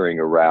capturing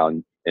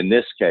around, in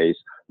this case,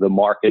 the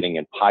marketing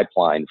and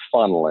pipeline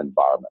funnel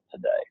environment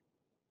today.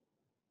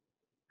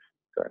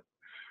 Okay.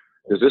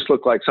 Does this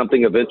look like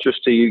something of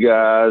interest to you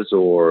guys,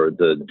 or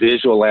the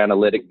visual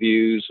analytic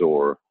views,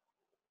 or?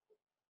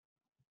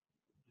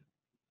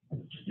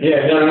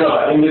 Yeah, no.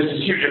 I mean, this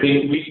is huge. I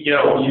mean,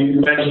 you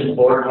mentioned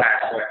board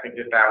packs, and I think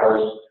that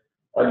was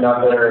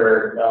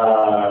another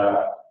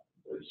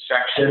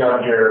section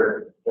of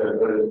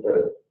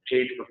the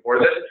page before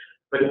this.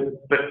 But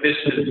this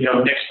is,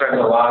 Nick spends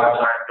a lot of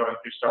time going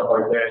through stuff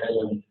like this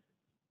and,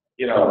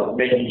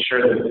 making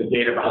sure that the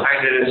data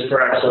behind it is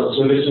correct.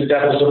 So this is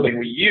definitely something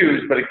we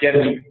use, but again,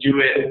 we do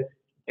it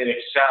in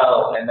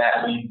Excel, and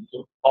that leads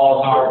to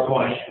all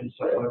PowerPoint and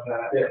stuff like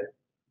that. Yeah.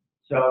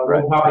 So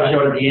we'll probably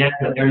show at the end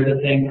that there's a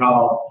thing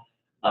called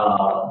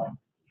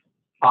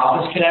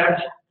Office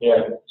Connect.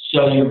 Yeah.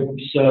 So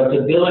it's the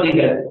ability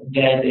that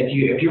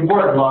if your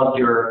board loves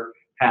your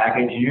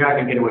package and you're not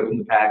going to get away from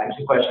the package,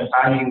 the question is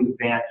how do you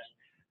advance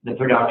the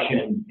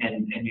production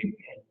and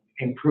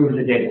improve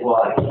the data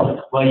quality?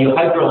 Well, you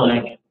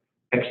hyperlink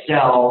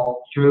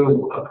Excel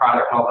through a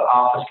product called the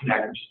Office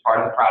Connect, which is part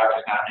of the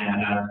product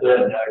and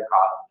another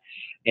cost.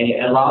 And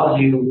it allows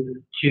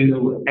you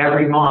to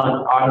every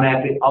month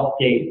automatically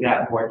update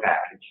that board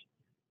package.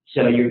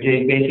 So you're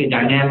basically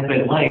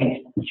dynamically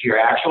linked to your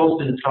actuals,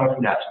 because it's coming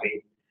from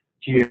NetSuite,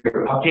 to your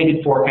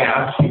updated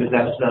forecast, because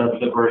that's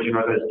the version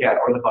or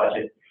the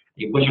budget.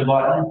 You push a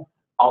button,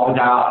 all the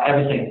dial,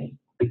 everything.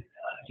 If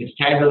it's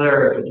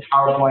tabular, if it's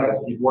PowerPoint,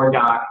 if it's Word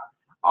doc,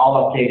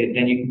 all updated.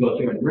 Then you can go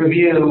through and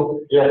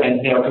review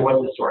and say, okay,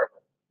 what's the story?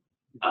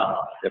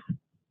 Yep.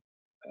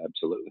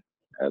 Absolutely.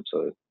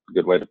 Absolutely.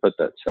 Good way to put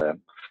that,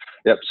 Sam.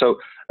 Yep. So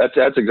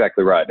that's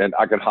exactly right. And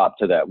I can hop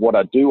to that. What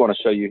I do want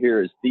to show you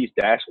here is these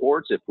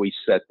dashboards, if we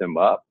set them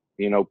up,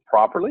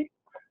 properly,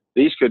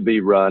 these could be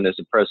run as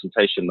a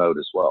presentation mode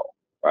as well.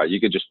 Right? You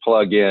could just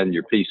plug in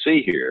your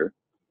PC here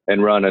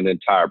and run an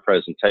entire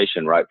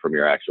presentation right from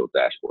your actual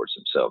dashboards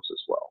themselves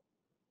as well.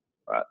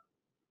 Right?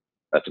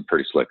 That's a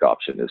pretty slick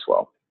option as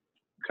well.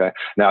 Okay.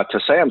 Now, to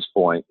Sam's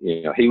point,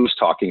 he was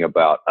talking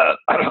about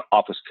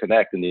Office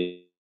Connect and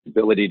the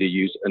ability to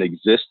use an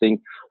existing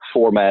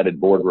formatted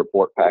board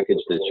report package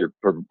that you're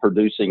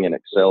producing in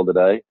Excel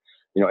today.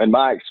 In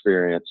my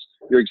experience,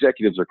 your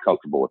executives are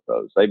comfortable with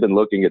those. They've been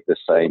looking at this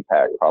same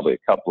pack probably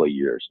a couple of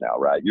years now,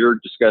 right? You're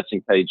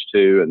discussing page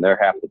 2, and they're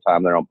half the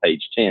time they're on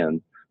page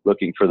 10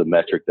 looking for the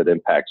metric that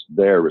impacts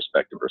their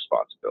respective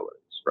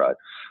responsibilities, right?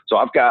 So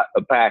I've got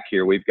a pack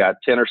here. We've got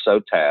 10 or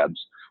so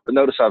tabs, but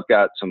notice I've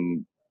got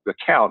some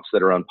accounts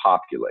that are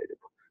unpopulated.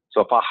 So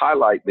if I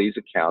highlight these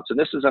accounts, and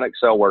this is an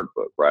Excel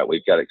workbook, right?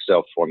 We've got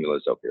Excel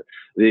formulas up here.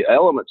 The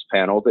elements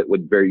panel that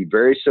would be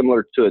very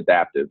similar to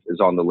adaptive is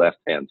on the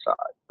left-hand side,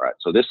 right?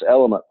 So this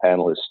element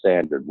panel is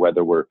standard,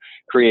 whether we're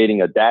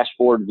creating a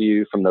dashboard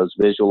view from those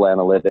visual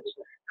analytics,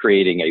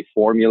 creating a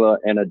formula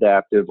in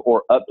adaptive,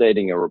 or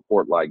updating a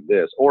report like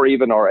this, or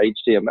even our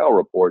HTML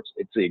reports,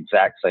 it's the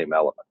exact same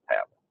element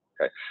panel,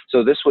 okay?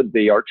 So this would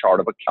be our chart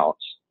of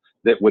accounts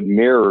that would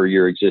mirror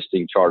your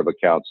existing chart of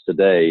accounts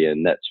today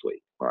in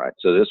NetSuite. All right,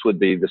 so this would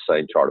be the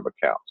same chart of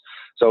accounts.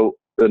 So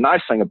the nice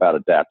thing about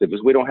adaptive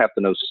is we don't have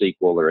to know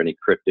SQL or any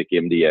cryptic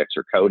MDX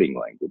or coding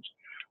language.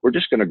 We're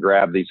just going to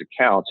grab these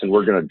accounts and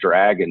we're going to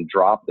drag and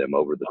drop them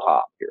over the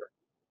top here.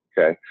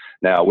 Okay.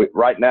 Now,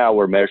 right now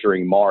we're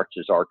measuring March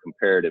as our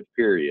comparative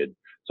period.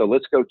 So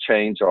let's go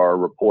change our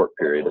report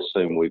period.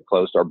 Assume we've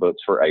closed our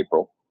books for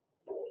April,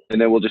 and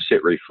then we'll just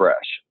hit refresh.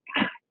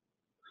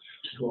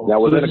 Cool. Now,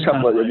 within a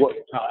couple of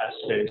how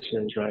S-Space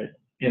is, right?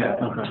 Yeah.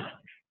 Okay.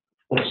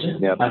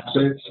 Yeah.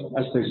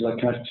 S-Space is like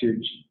connect to your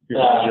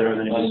Yeah. and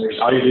then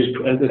all you do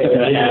is It's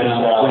an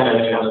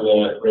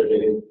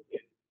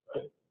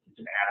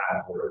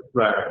add-on.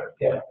 Right.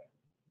 Yeah.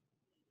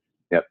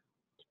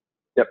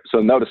 Yep.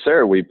 So notice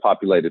there we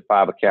populated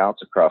 5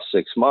 accounts across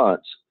 6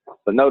 months,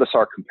 but notice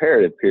our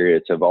comparative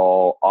periods have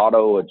all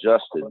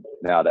auto-adjusted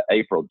now to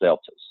April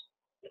deltas,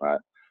 right?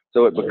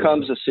 So it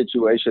becomes a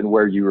situation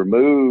where you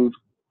remove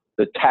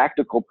the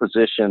tactical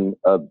position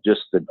of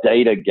just the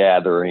data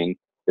gathering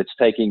that's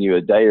taking you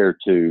a day or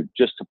two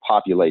just to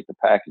populate the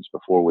package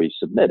before we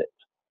submit it,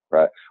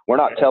 right? We're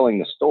not telling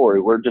the story.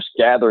 We're just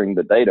gathering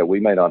the data. We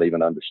may not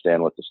even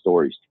understand what the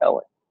story's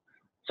telling.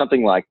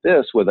 Something like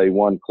this with a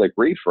one-click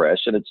refresh,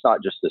 and it's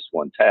not just this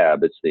one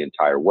tab, it's the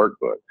entire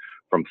workbook,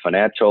 from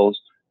financials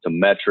to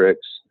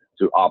metrics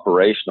to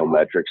operational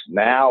metrics.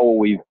 Now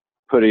we've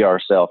put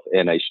ourselves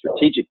in a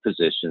strategic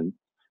position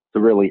to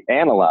really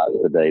analyze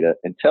the data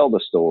and tell the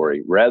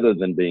story rather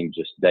than being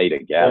just data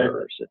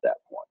gatherers at that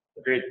point.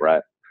 Agreed.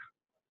 Right?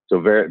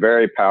 So very,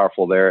 very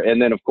powerful there. And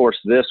then, of course,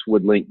 this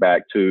would link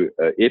back to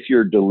if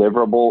your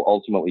deliverable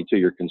ultimately to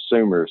your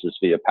consumers is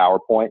via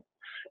PowerPoint,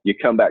 you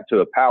come back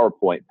to a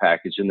PowerPoint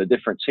package. And the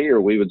difference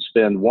here, we would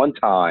spend one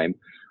time,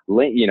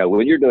 when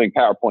you're doing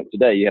PowerPoint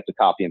today, you have to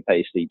copy and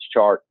paste each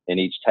chart and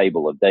each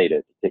table of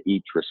data to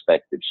each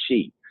respective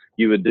sheet.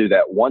 You would do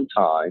that one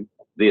time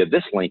via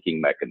this linking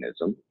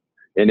mechanism,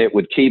 and it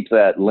would keep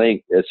that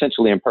link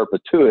essentially in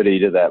perpetuity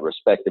to that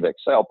respective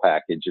Excel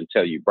package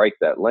until you break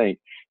that link,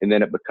 and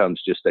then it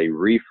becomes just a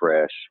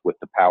refresh with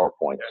the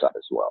PowerPoint side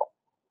as well.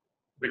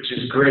 Which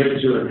is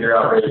great too if you're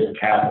operating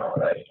capital,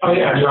 right? Oh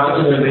yeah, you're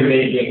constantly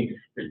making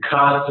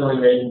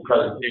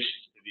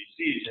presentations to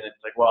VCs, and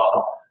it's like,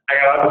 well, I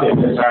got to update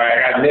this. All right,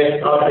 I got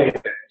Nick update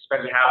it.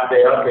 Spending half a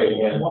day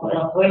updating it. 1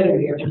 month later,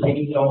 you have to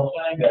make the whole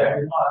thing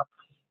every month.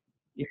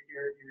 You're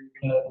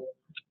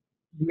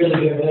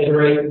really going to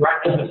iterate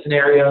right different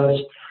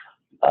scenarios.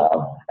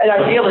 And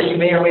ideally, you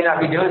may or may not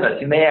be doing this.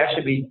 You may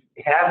actually be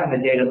having the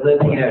data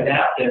living in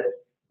adaptive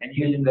and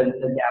using the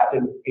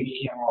adaptive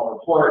HTML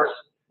reports,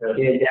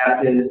 the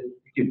adaptive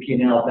to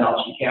P&L,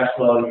 balance sheet, cash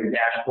flow, your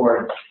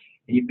dashboard.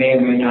 And you may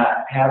or may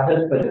not have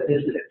this, but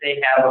if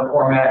they have a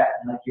format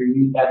like your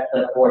that's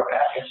the board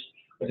package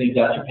or the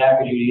industrial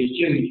package you use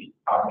too, you can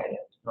automate it.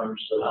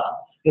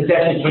 This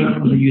actually came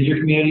from the user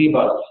community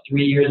about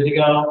 3 years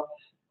ago.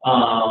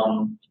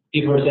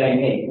 People were saying,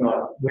 hey,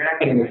 we're not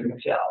getting away from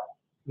Excel.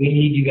 We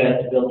need you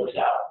guys to build this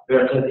out.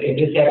 So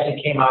this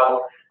actually came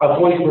out, about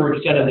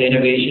 44% of the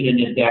innovation in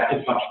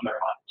adaptive comes from our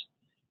clients.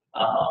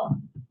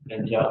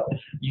 And so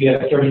you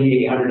have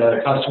 3,800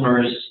 other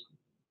customers,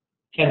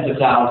 tens of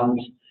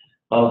thousands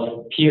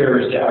of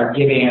peers that are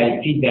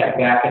giving feedback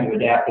back into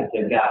adaptive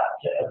they've got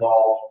to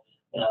evolve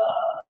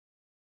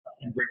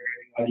and bring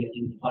idea to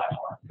use the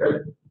platform.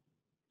 Good.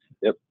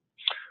 Yep.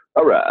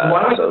 All right.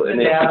 Why don't So, we go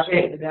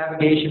to the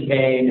navigation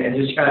pane and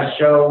just kind of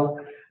show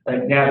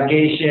like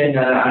navigation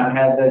on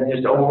have the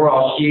just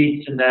overall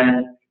sheets and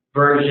then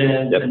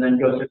versions and then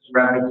go through some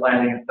revenue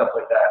planning and stuff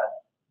like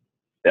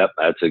that. Yep,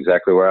 that's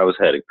exactly where I was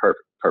heading.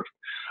 Perfect, perfect.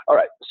 All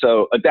right,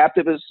 so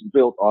Adaptive is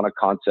built on a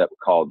concept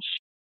called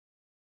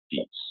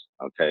sheets.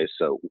 Okay,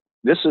 so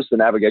this is the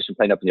navigation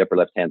pane up in the upper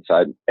left-hand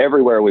side.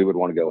 Everywhere we would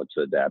want to go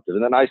into Adaptive.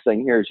 And the nice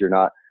thing here is you're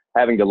not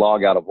having to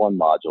log out of one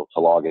module to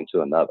log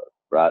into another,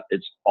 right?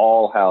 It's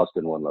all housed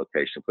in one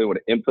location. If we want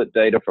to input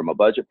data from a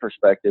budget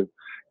perspective,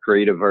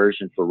 create a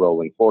version for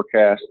rolling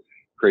forecast,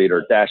 create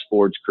our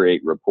dashboards,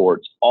 create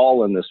reports,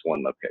 all in this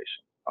one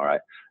location, all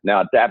right?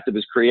 Now, Adaptive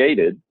is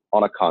created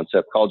on a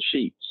concept called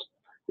sheets.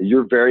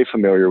 You're very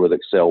familiar with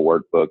Excel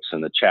workbooks,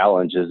 and the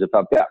challenge is if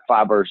I've got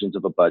 5 versions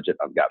of a budget,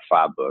 I've got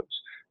 5 books.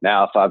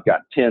 Now, if I've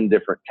got 10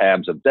 different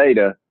tabs of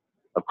data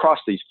across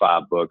these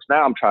 5 books,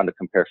 now I'm trying to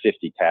compare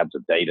 50 tabs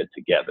of data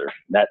together.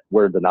 That's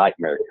where the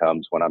nightmare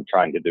comes when I'm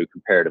trying to do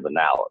comparative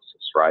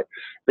analysis, right?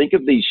 Think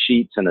of these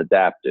sheets in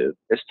Adaptive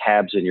as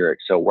tabs in your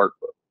Excel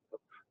workbook,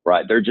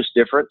 right? They're just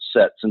different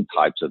sets and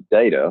types of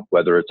data,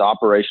 whether it's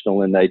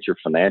operational in nature,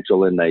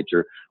 financial in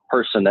nature,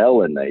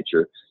 personnel in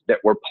nature, that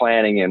we're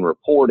planning and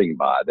reporting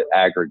by that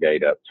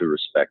aggregate up to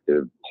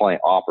respective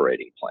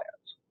operating plans,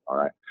 all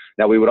right?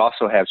 Now, we would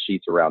also have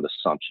sheets around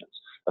assumptions.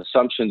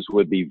 Assumptions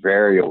would be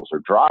variables or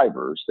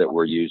drivers that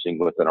we're using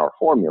within our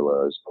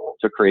formulas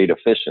to create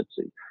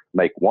efficiency.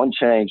 Make one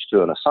change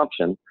to an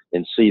assumption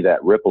and see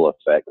that ripple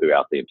effect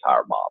throughout the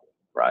entire model,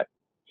 right?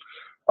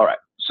 All right,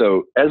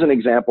 so as an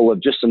example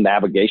of just some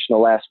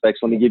navigational aspects,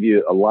 let me give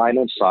you a line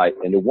of sight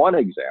into one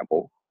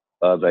example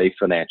of a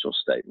financial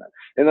statement.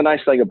 And the nice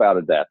thing about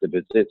Adaptive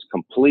is it's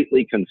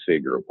completely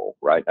configurable,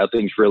 right?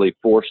 Nothing's really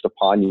forced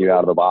upon you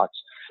out of the box.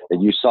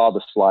 And you saw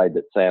the slide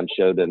that Sam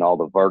showed in all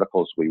the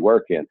verticals we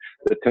work in.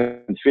 The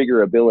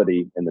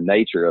configurability and the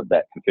nature of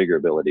that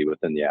configurability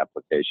within the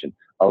application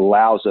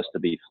allows us to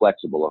be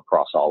flexible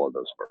across all of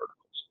those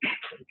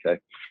verticals,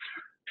 okay?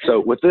 So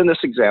within this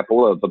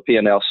example of a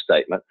P&L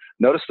statement,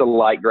 notice the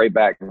light gray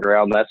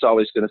background. That's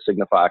always going to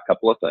signify a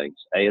couple of things.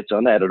 A, it's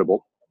uneditable,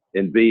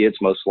 and B,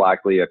 it's most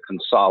likely a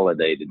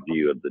consolidated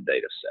view of the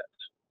data set.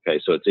 Okay,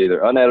 so it's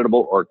either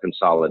uneditable or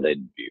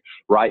consolidated view.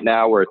 Right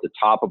now, we're at the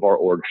top of our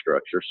org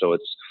structure, so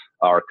it's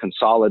our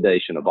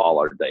consolidation of all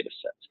our data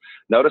sets.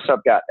 Notice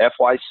I've got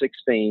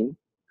FY16,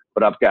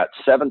 but I've got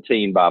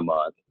 17 by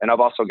month, and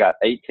I've also got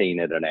 18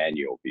 at an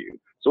annual view.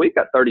 So we've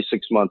got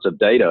 36 months of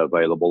data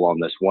available on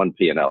this one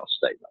P&L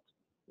statement.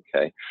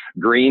 Okay,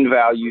 green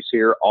values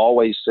here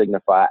always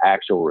signify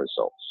actual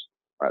results.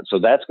 Right, so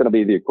that's going to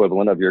be the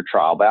equivalent of your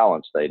trial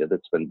balance data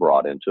that's been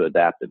brought into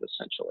Adaptive,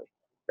 essentially.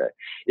 Okay.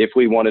 If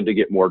we wanted to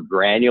get more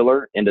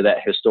granular into that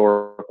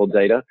historical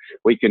data,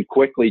 we can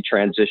quickly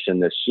transition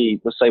this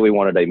sheet. Let's say we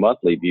wanted a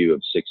monthly view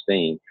of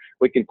 16.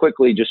 We can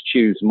quickly just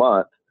choose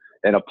month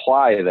and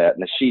apply that,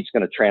 and the sheet's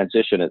going to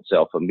transition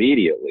itself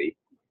immediately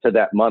to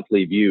that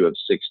monthly view of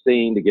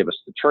 16 to give us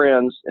the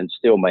trends and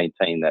still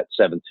maintain that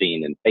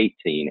 17 and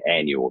 18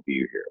 annual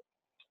view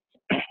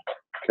here.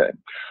 Okay.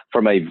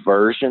 From a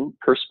version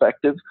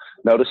perspective,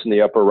 notice in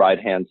the upper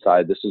right-hand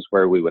side, this is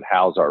where we would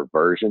house our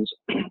versions.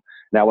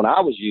 Now, when I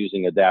was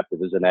using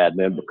Adaptive as an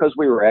admin, because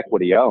we were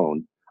equity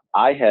owned,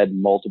 I had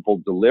multiple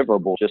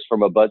deliverables just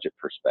from a budget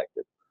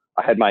perspective.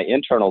 I had my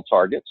internal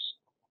targets.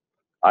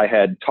 I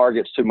had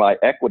targets to my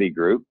equity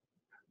group.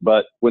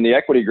 But when the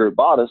equity group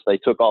bought us, they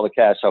took all the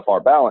cash off our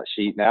balance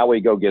sheet. Now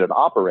we go get an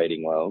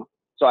operating loan.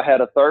 So I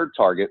had a third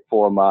target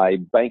for my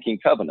banking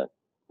covenant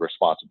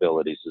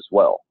responsibilities as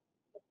well.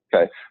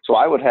 Okay, so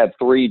I would have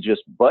 3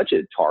 just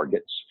budget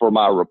targets for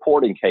my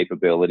reporting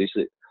capabilities.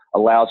 It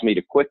allows me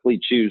to quickly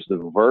choose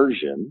the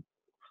version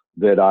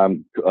that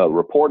I'm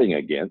reporting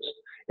against,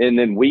 and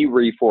then we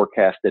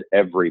reforecast it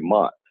every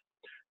month.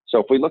 So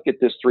if we look at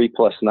this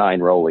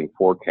 3+9 rolling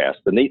forecast,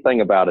 the neat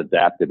thing about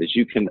Adaptive is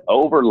you can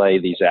overlay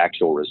these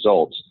actual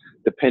results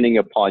depending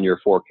upon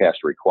your forecast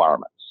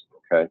requirements.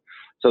 Okay,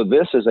 so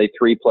this is a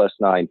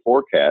 3+9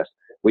 forecast.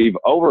 We've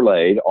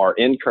overlaid our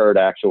incurred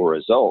actual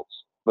results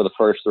for the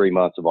first 3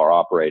 months of our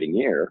operating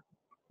year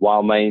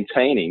while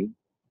maintaining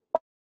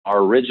our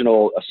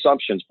original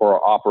assumptions for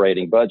our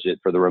operating budget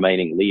for the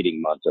remaining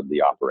leading months of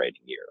the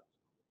operating year.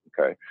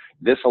 Okay,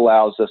 this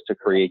allows us to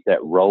create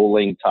that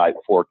rolling type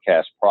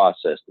forecast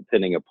process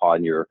depending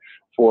upon your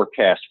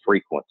forecast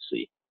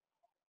frequency.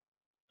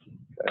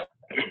 Okay.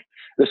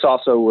 This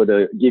also would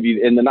give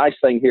you, and the nice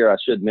thing here, I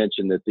should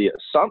mention that the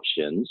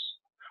assumptions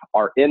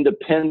are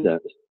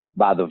independent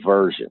by the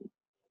version.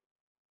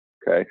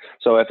 Okay,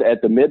 so if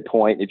at the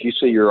midpoint, if you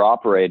see your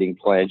operating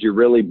plans, you're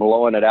really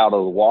blowing it out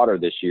of the water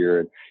this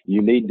year, and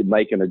you need to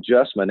make an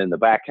adjustment in the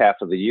back half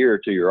of the year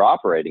to your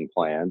operating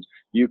plans,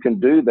 you can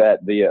do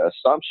that via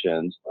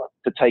assumptions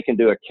to take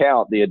into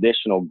account the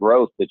additional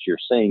growth that you're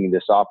seeing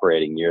this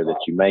operating year that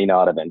you may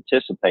not have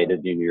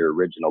anticipated in your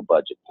original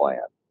budget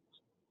plan.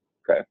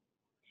 Okay,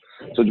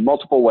 so there's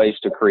multiple ways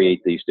to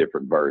create these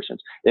different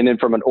versions. And then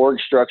from an org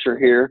structure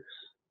here,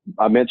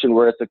 I mentioned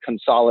we're at the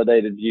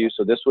consolidated view,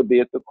 so this would be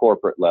at the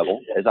corporate level.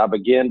 As I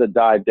begin to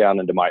dive down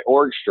into my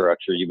org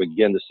structure, you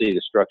begin to see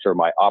the structure of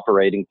my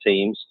operating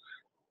teams.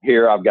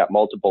 Here I've got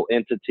multiple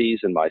entities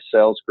in my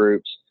sales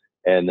groups,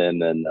 and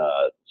then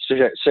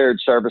shared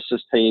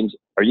services teams.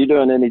 Are you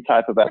doing any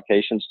type of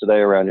applications today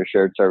around your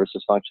shared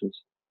services functions?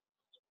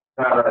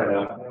 Not right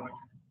now.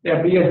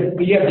 Yeah, but you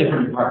have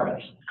different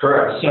departments.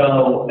 Correct.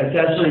 So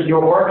essentially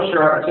your org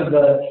structure, so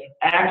the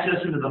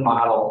access into the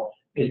model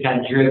is kind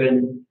of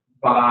driven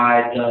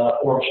by the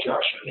org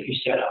structure that you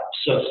set up.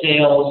 So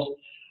sales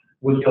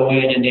would go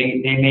in and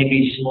they may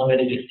be just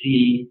limited to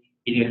see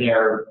either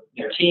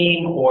their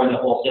team or the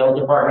whole sales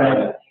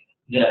department.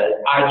 The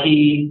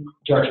IT,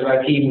 director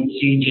of IT would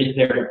see just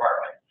their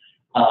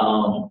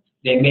department.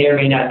 They may or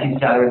may not see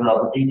salary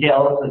level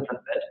details as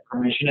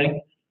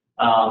permissioning.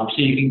 So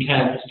you can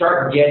kind of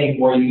start getting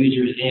more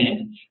users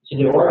in. So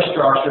the org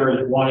structure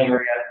is one area,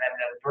 and then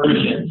the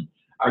versions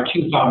are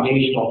two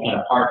foundational kind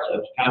of parts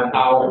of kind of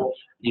how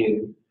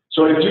you.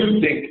 So I do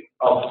think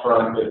up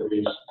front that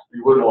we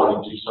would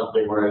want to do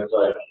something where it's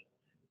like,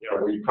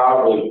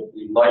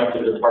 we like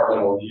the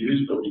departmental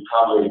views, but we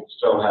probably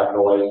still have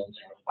no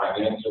licensing with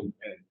finance and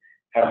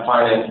have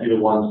finance be the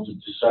ones to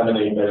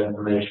disseminate that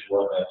information,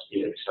 whether that's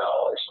via Excel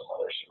or some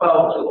other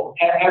Well,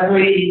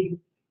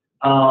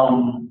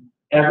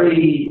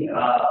 every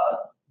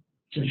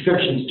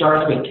subscription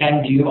starts with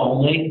 10 view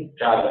only.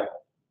 Got it.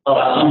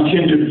 Oh, you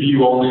can do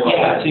view only.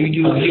 Yeah, so you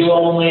do view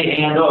only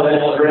and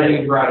that's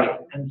great. Right.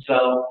 And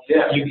so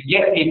you can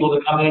get people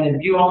to come in, and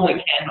view only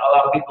can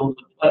allow people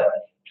to put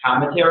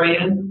commentary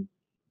in,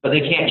 but they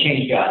can't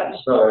change values.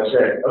 No, that's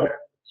right. Okay.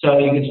 So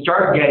you can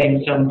start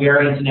getting some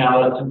variance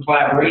now, some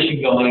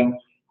collaboration going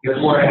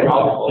before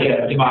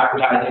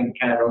democratizing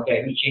kind of,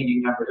 okay, who's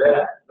changing numbers.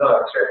 Yeah. No,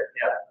 that's right.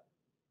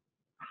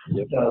 Yeah.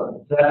 Yep.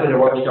 So that's where the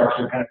work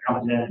structure kind of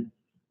comes in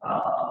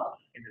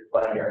this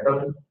play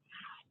here.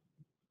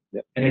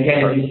 Yep. And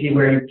again, as you see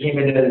where you came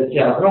into the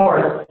sales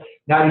north,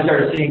 now you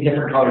start seeing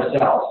different color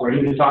cells. Where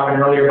he was talking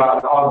earlier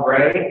about all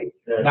gray,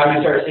 now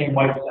you start seeing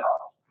white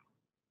cells.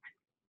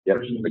 Yep,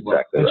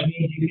 exactly. Which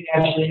means you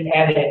can actually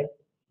edit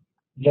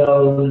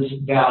those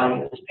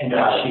values in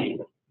that sheet.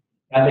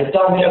 Now they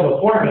don't have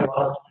a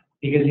formula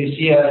because you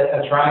see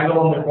a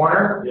triangle in the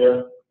corner,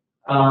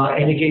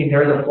 indicating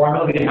there's a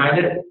formula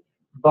behind it.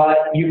 But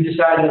you've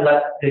decided to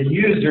let the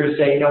user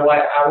say, you know what,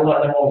 I will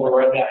let them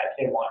override that if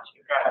they want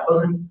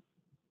to.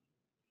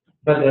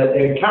 But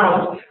the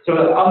account,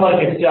 so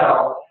unlike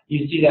Excel,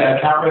 you see that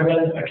account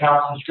ribbon,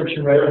 account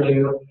subscription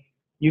revenue,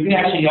 you can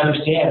actually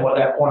understand what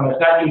that formula is.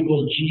 That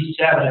equals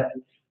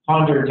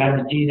G700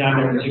 times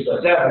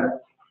D967.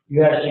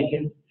 You actually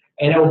can,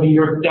 and that'll be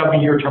your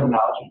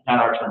terminology,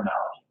 not our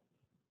terminology.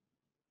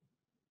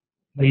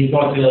 But he's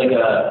going through like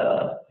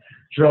a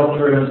drill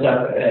through and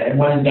stuff, and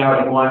when in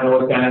doubt, you want to know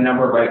what kind of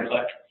number, right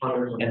click,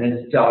 and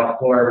then Cell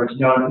Explorer, which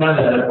none of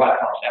the other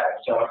platforms have.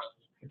 So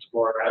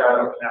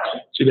Explorer,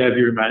 so that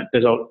view,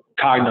 there's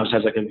Cognos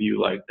has like a view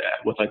like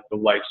that with like the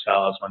white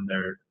cells when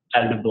they're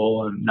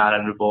editable and not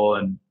editable,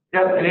 and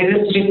and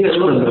it just makes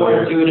it a little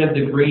more intuitive.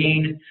 The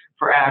green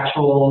for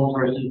actuals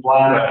versus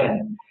black,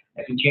 and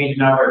if you change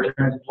the number, it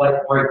turns bright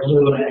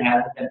blue, and it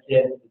has the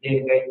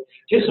database.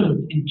 Just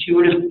some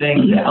intuitive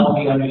things that help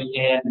you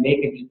understand, make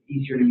it just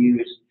easier to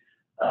use,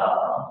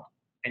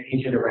 and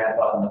easier to ramp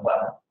up on the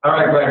platform. All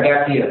right, Brad,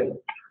 back to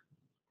you.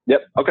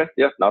 Yep. Okay.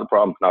 Yeah. Not a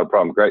problem. Not a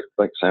problem. Great.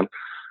 Thanks, Sam.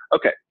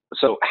 Okay.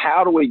 So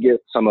how do we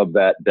get some of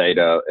that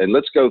data? And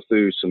let's go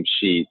through some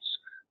sheets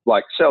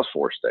like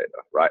Salesforce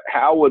data, right?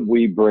 How would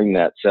we bring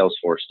that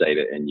Salesforce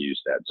data and use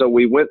that? So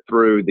we went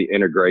through the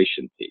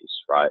integration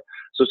piece, right?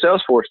 So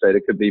Salesforce data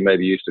could be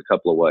maybe used a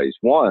couple of ways.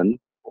 One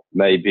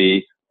may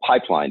be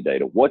pipeline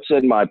data. What's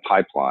in my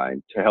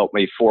pipeline to help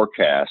me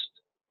forecast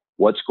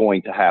what's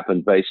going to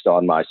happen based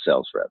on my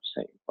sales reps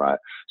team, right?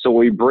 So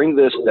we bring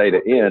this data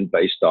in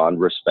based on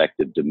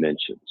respective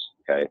dimensions,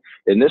 okay?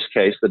 In this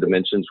case, the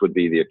dimensions would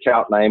be the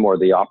account name or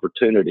the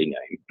opportunity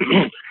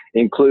name,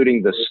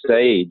 including the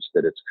stage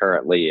that it's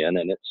currently in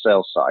its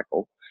sales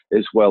cycle,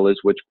 as well as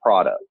which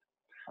product.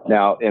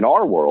 Now, in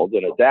our world,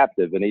 in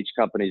Adaptive, and each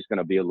company is going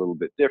to be a little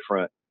bit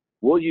different,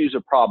 we'll use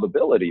a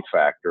probability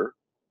factor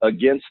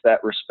against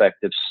that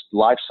respective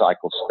life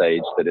cycle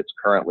stage that it's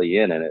currently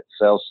in its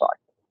sales cycle.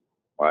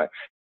 Right.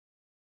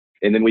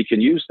 And then we can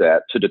use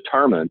that to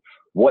determine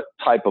what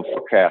type of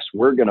forecast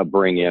we're going to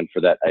bring in for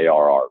that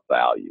ARR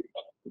value.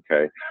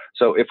 Okay.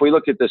 So if we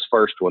look at this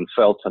first one,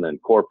 Felton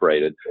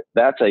Incorporated,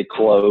 that's a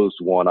closed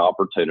won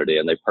opportunity,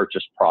 and they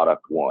purchased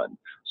product one.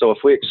 So if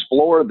we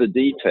explore the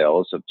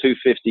details of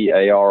 250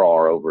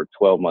 ARR over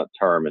a 12-month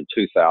term and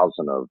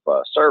 2,000 of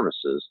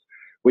services,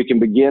 we can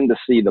begin to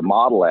see the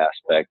model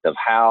aspect of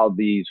how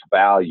these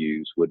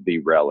values would be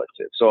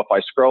relative. So if I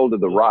scroll to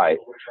the right,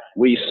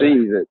 we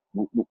see that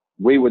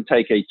we would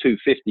take a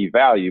 250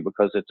 value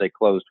because it's a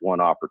closed won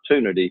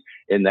opportunity,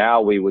 and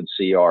now we would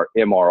see our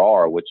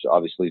MRR, which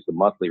obviously is the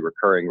monthly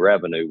recurring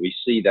revenue. We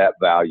see that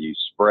value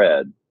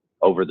spread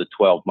over the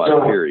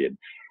 12-month period.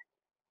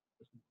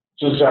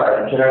 So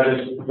sorry,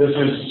 this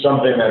is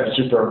something that's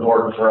super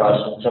important for us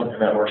and something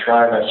that we're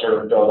trying to sort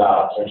of build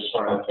out. So I just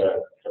wanted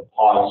to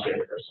pause here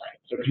for a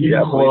second. So can you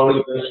close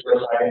this for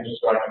a second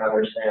just so I can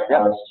understand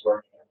how this is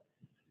working?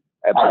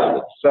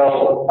 Absolutely.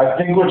 So I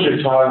think what you're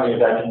telling me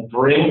is I can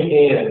bring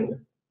in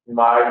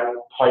my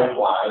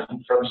pipeline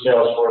from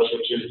Salesforce,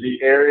 which is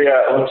the area,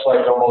 it looks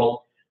like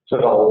almost to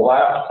the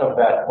left of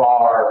that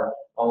bar,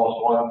 almost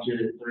 1,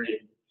 2, 3,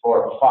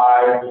 4,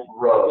 5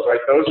 rows, right?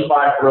 Those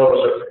 5 rows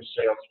are from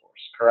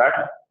Salesforce, correct?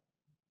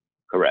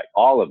 Correct.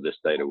 All of this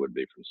data would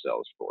be from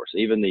Salesforce,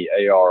 even the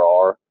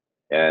ARR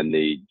and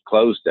the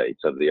close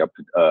dates of the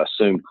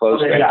assumed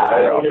close dates.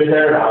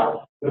 Yeah,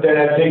 but then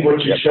I think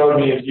what you showed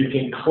me is you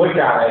can click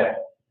on it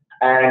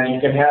and you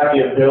can have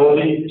the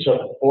ability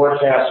to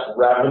forecast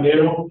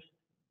revenue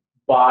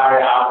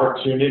by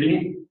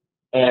opportunity,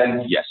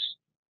 and yes,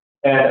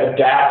 and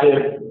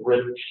Adaptive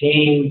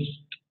retains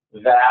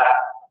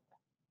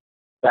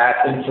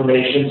that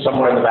information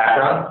somewhere in the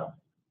background.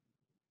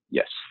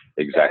 Yes,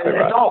 exactly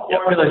right. It's all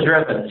formula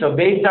driven. So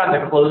based on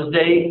the close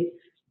date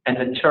and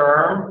the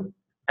term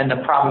and the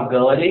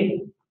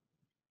probability,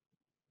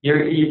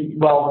 you're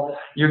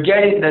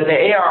getting the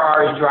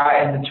ARR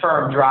and the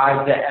term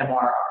drives the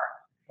MRR.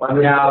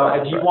 Now,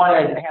 if you want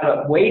to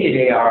have a weighted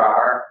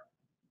ARR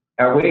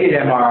or weighted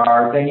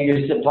MRR, then you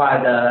just apply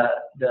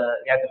you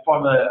have the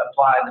formula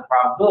apply the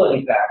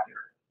probability factor.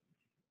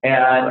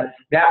 And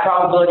that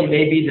probability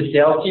may be the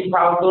sales team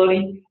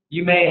probability.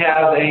 You may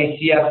have a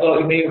CFO,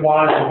 you may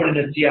want to put in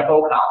a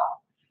CFO column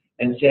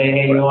and say,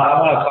 hey, you know,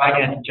 I want a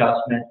finance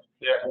adjustment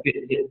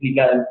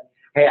because,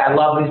 hey, I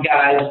love these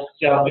guys,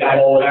 sales guys,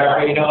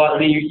 whatever. You know what,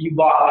 Lee, you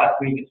bought last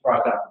week as far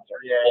as I'm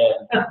concerned.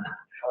 Yeah.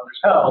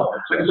 So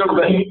can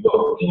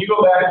you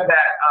go back to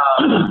that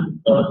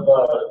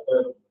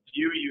the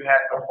view you had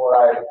before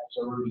I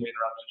so rudely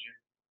interrupted you?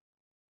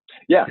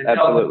 Yeah,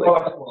 absolutely.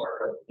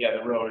 Yeah,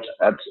 the road.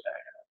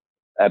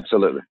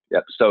 Absolutely.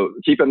 Yep. So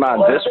keep in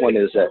mind, this one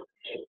is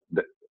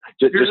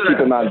just keep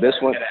in mind this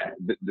one.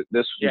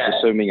 This is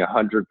assuming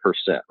 100%,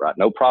 right?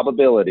 No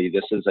probability.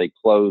 This is a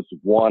closed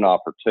one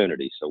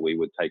opportunity, so we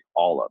would take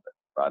all of it,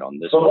 right? On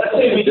this. So let's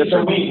say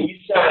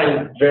we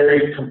sign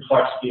very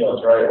complex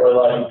deals, right? Or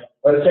like,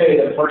 let's say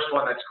the first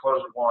one that's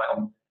closed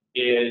one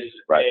is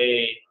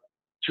a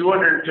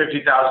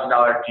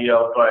 $250,000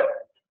 deal, but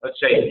let's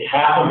say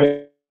half of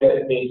it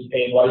is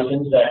a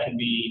license that can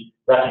be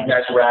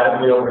recognized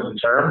ratably over the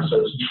term,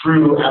 so it's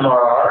true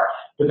MRR.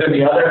 But then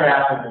the other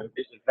half of it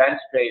is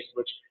events-based,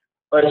 which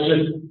let's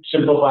just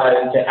simplify it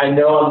and say, I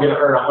know I'm going to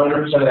earn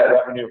 100% of that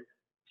revenue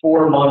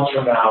 4 months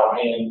from now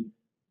in,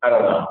 I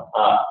don't know,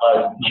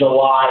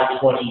 July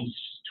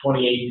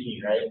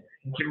 2018, right?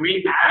 Can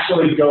we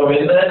actually go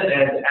in then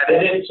and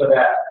edit it so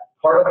that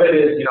part of it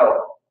is, you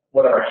know,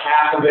 whatever,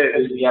 half of it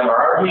is the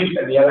MRR piece,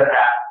 and the other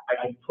half I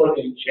can put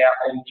in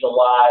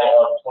July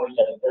of 2018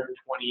 or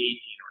whatever.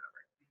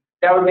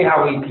 That would be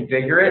how we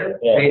configure it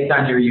based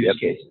on your use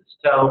cases.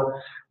 So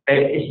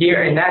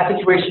here in that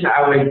situation,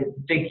 I would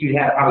think you'd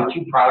have probably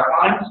 2 product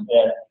lines.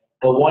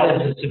 But one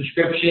is a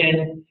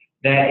subscription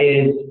that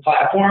is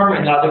platform,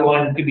 and the other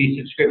one could be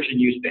subscription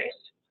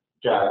use-based.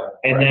 Got it.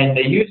 And then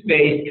the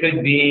use-based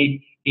could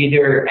be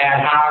either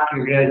ad hoc,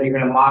 you're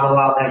gonna model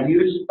out that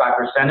use by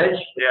percentage,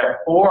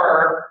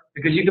 or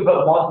because you can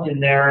put months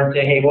in there and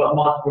say, hey, what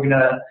month I'm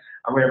gonna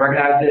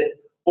recognize it,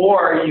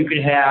 or you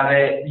can have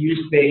it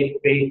use-based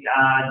based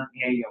on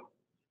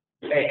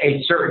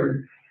a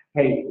certain,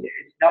 hey,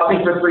 it's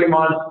nothing for 3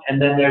 months,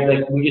 and then there's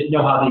like, we just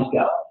know how these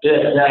go.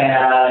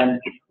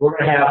 And we're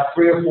gonna have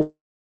 3 or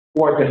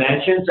 4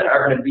 dimensions that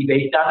are gonna be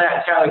based on that.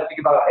 It's kind of like, think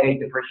about a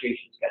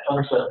depreciation schedule.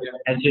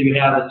 And so you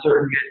have a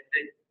certain,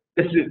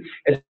 it's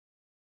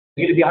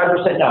going to be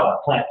 100% no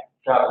planning,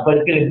 but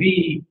it's going to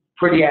be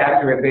pretty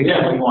accurate based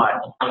on what you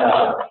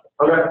want.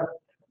 Okay.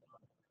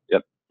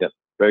 Yep.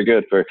 Very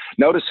good.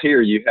 Notice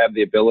here you have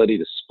the ability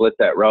to split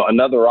that row.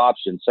 Another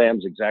option,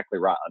 Sam's exactly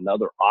right.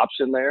 Another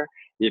option there,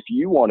 if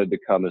you wanted to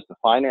come as the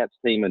finance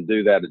team and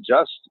do that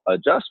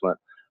adjustment,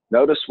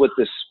 notice with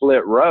this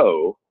split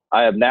row,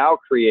 I have now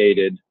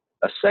created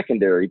a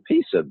secondary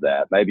piece of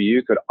that. Maybe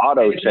you could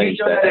auto change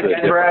that.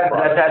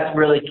 That's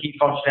really key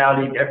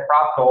functionality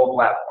across the whole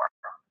platform.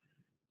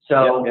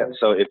 So,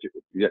 so if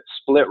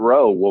split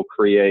row will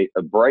create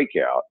a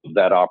breakout of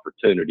that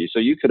opportunity. So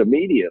you could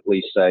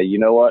immediately say, you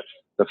know what,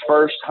 the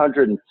first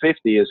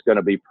 150 is going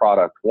to be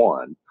product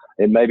 1,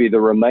 and maybe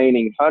the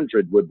remaining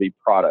 100 would be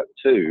product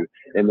 2.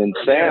 And then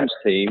Sam's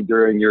team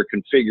during your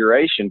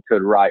configuration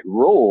could write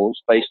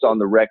rules based on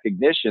the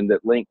recognition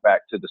that link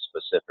back to the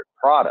specific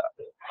product.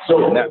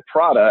 And that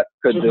product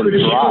could then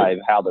drive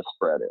how the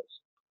spread is.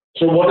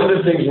 So one of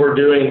the things we're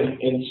doing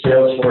in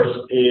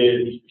Salesforce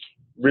is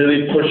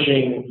really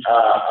pushing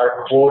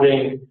our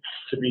quoting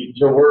to be,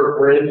 so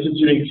we're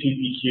instituting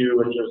TPQ,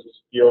 which is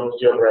field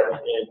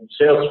rep in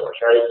Salesforce,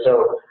 right?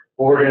 So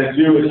what we're going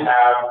to do is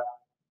have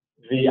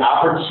the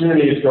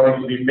opportunity is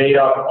going to be made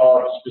up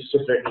of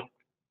specific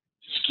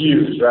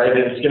SKUs, right?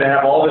 And it's going to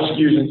have all the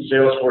SKUs in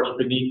Salesforce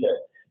beneath it.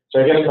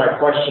 So I guess my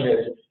question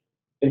is,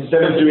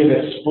 instead of doing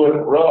a split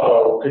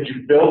row, could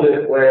you build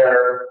it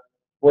where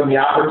when the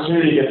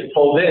opportunity gets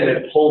pulled in,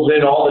 it pulls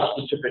in all the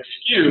specific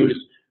SKUs,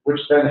 which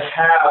then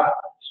have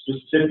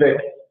specific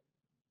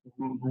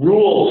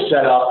rules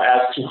set up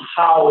as to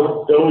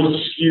how those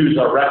SKUs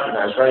are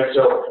recognized, right?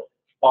 So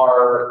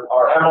our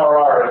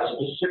MRR is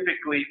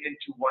specifically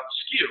into one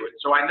SKU. And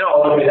so I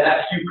know, okay,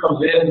 that SKU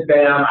comes in,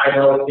 bam, I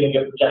know it's going to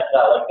get projected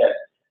out like this.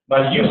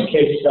 My use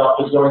case stuff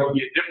is going to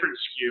be a different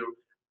SKU.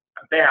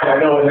 Bam, I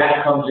know when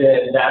that comes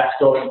in, that's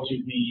going to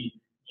be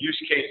use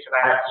case, and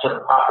I have to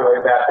sort of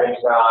populate that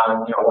based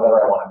on, you know,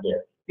 whatever I want to do.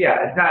 Yeah,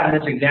 it's not in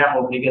this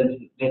example because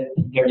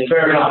there's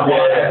Fair enough,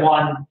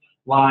 one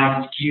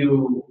line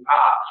SKU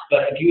ops.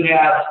 But if you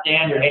have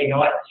standard, hey, you know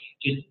what,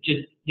 just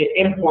the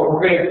import,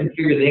 we're going to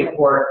configure the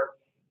import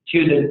to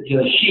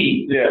the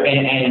sheet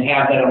and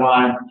have that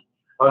aligned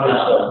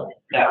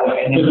that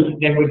way. And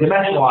then we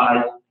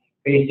dimensionalize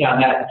based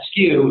on that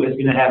SKU is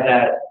going to have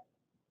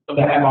the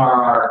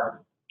MRR.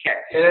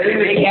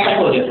 And they cash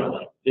flow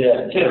differently.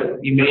 Yeah. Too.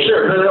 You may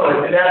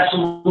no, it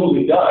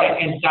absolutely does.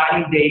 And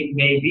signing date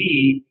may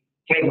be,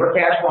 hey, we're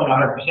cash flowing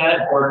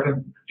 100%, or 100%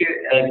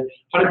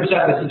 of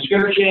the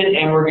subscription,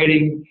 and we're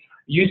getting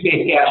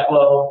use-based cash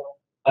flow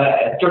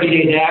 30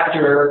 days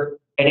after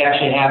it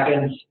actually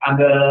happens on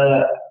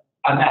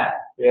that.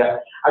 Yeah.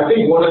 I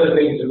think one of the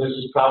things, and this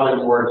is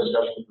probably more a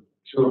discussion with the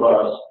two of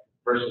us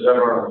versus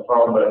everyone on the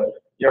phone, but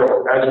you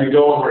know, as we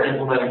go and we're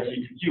implementing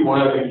CPQ,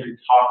 one of the things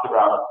we've talked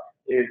about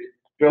is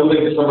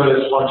building some of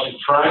this function,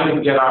 trying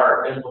to get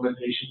our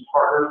implementation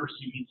partner for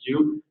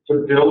CPQ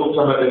to build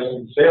some of this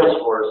in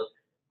Salesforce,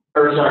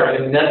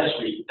 in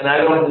NetSuite. And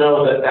I don't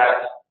know that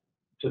that's,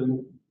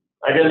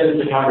 I guess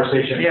it's a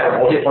conversation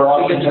for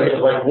us in terms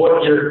of like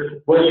what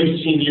you've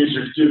seen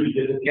users do,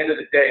 because at the end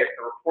of the day, if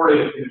the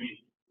reporting is going to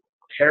be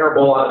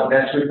terrible on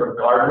NetSuite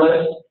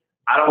regardless,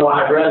 I'd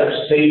rather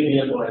save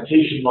the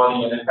implementation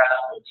money and invest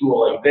in a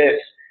tool like this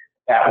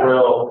that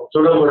will,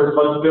 so in other words,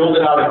 let's build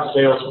it out in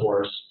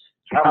Salesforce,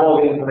 have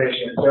all the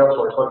information in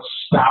Salesforce, let's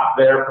stop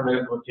there from an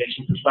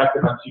implementation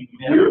perspective on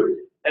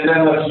CPQ, and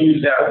then let's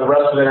use the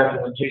rest of that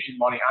implementation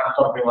money on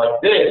something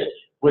like this,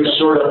 which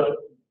sort of,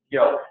 you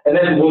know, and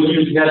then we'll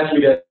use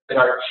NetSuite as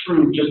our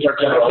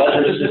general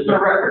ledger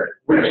system record,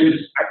 which is,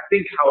 I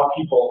think, how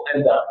people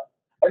end up.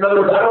 In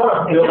other words, I don't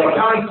want to build an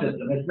accounting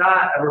system. It's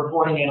not a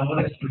reporting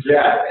analytics system.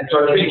 Yeah, and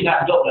so I think it's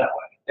not built that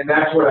way. And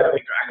that's what I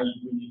think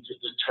we need to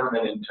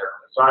determine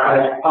internally. So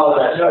I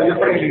apologize. No, you're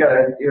putting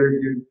together.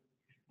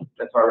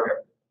 That's why we're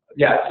here.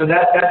 Yeah, so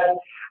that's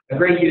a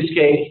great use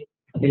case.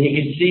 And you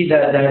can see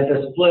that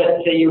the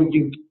split, say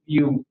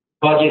you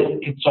budget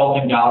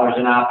consulting dollars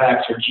in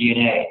OpEx or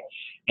G&A.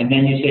 And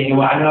then you say, you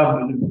know what, I know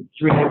I'm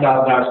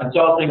 $300,000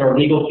 consulting or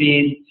legal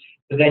fees,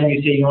 but then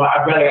you say, you know what,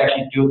 I'd rather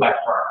actually do it by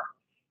firm.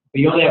 But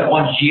you only have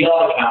one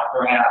GL account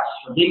perhaps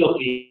for legal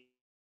fees,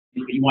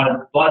 but you want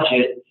to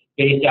budget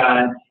based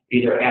on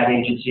either ad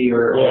agency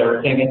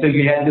or thing. And so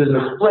you have to do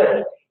the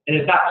split, and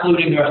it's not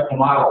polluting the rest of the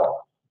model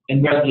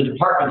and the rest of the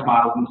department's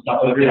models and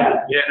stuff like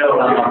that. Yeah,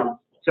 no.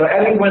 So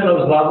every one of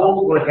those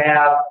levels would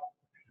have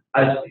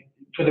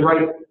for the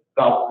right.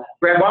 Well,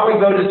 Brad, why don't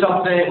we go to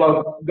something?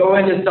 Well, go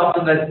into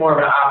something that's more of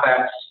an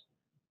OpEx,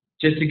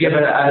 just to give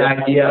an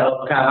idea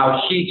of kind of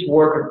how sheets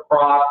work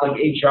across like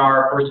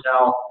HR,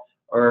 personnel,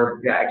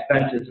 or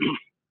expenses.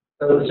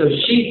 So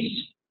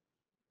sheets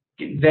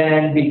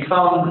then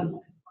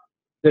become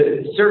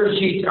certain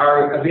sheets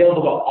are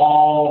available to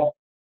all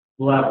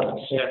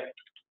levels. Yeah.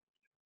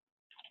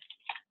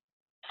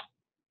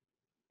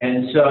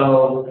 And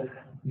so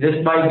this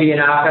might be an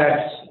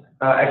OpEx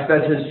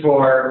expenses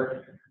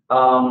for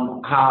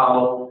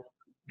how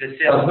the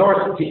sales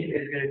north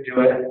is going to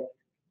do it.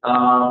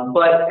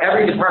 But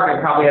every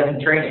department probably has some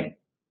training.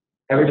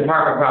 Every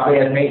department probably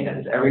has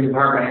maintenance. Every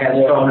department has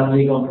phone and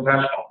legal and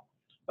professional.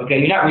 Okay,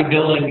 you're not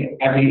rebuilding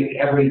every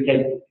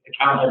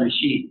account, every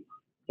sheet.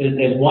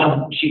 There's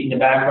one sheet in the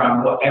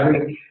background. But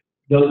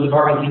those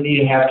departments that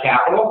need to have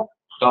capital,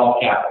 it's all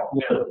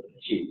capital.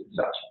 Sheets and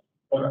such.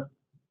 Okay.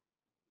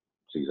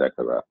 That's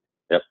exactly right.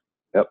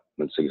 Yep,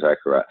 that's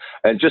exactly right.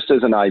 And just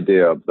as an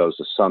idea of those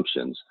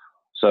assumptions,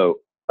 so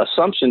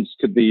assumptions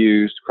could be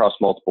used across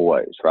multiple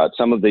ways, right?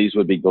 Some of these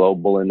would be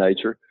global in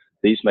nature.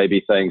 These may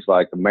be things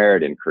like a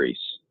merit increase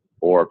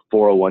or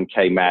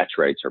 401k match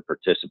rates or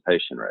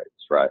participation rates,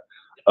 right?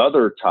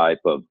 Other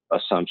type of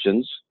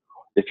assumptions,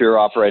 if you're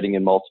operating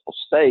in multiple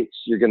states,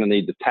 you're going to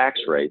need the tax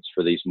rates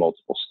for these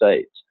multiple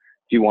states.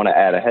 If you want to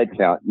add a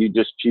headcount, you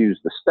just choose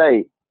the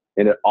state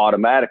and it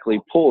automatically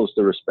pulls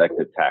the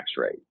respective tax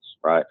rates,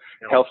 right?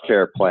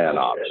 Healthcare plan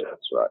options,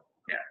 right?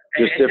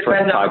 Yeah. Just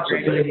different types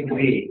of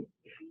things.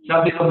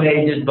 Some people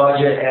may just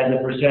budget as a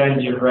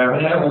percentage of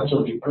revenue,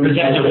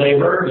 percentage of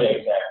labor,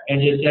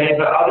 and just say,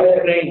 but others,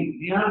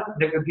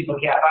 different people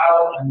cap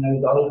out, and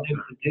there's other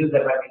things to do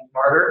that might be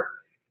smarter.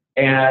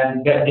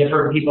 And that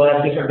different people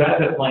have different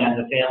benefit plans,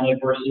 a family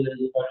versus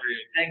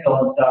single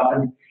and stuff.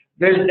 And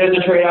there's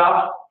a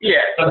trade-off.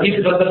 Yeah. Some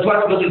people, but the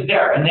flexibility is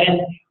there. And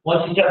then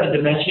once you set the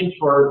dimension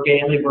for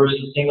family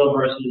versus single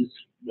versus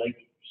like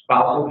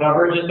spousal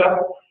coverage and stuff,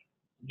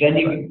 then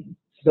you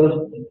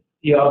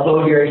you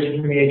upload your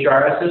from the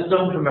HRS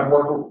system from a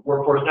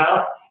workforce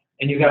now,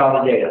 and you got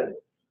all the data.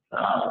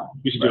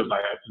 You should do it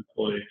by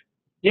employee.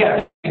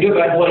 Yeah, you do it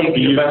by employee.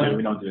 We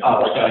don't do it.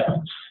 Oh, okay.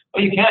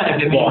 Well, you can.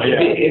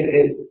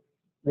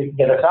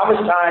 How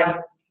much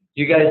time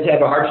do you guys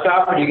have a hard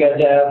stop, or do you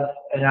guys have?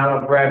 And I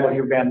don't know, Brad, what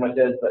your bandwidth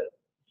is, but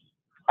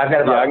I've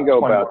got about. Yeah, I can go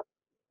about.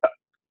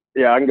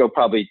 Yeah, I can go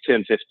probably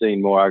 10,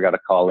 15 more. I got to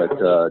call it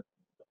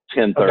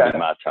 10:30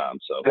 my time,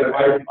 so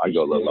I can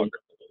go a little longer.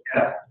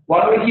 Yeah.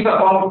 Why don't we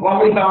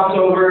bounce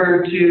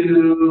over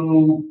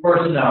to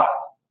personnel?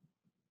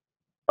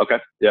 Okay.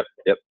 Yep.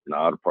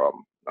 Not a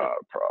problem. Not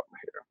a problem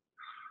here.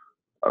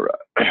 All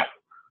right.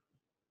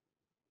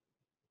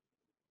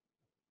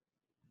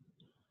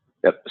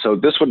 Yep. So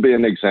this would be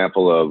an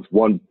example of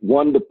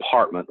one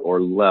department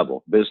or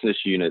level, business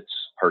units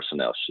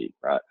personnel sheet,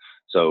 right?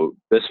 So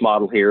this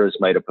model here is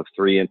made up of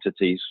 3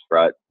 entities,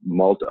 right?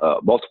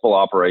 Multiple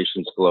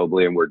operations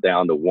globally, and we're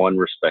down to one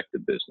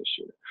respective business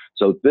unit.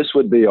 So this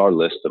would be our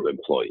list of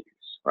employees,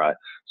 right?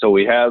 So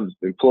we have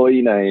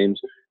employee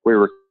names. We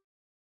were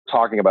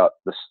talking about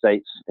the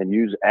states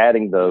and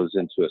adding those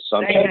into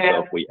assumptions.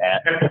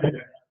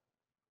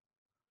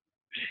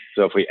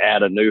 So if we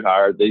add a new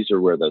hire, these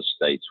are where those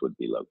states would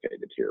be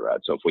located here,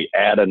 right? So if we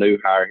add a new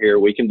hire here,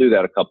 we can do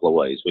that a couple of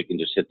ways. We can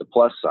just hit the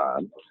plus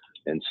sign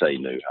and say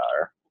new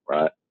hire,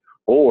 right?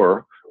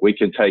 Or we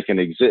can take and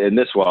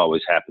this will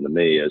always happen to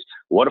me is,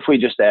 what if we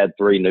just add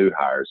 3 new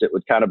hires? It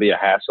would kind of be a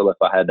hassle if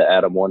I had to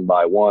add them one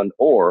by one,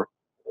 or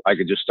I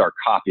could just start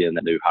copying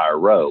the new hire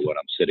row when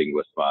I'm sitting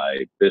with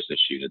my business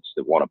units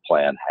that want to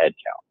plan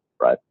headcount,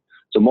 right?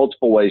 So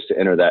multiple ways to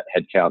enter that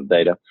headcount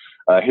data.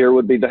 Here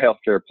would be the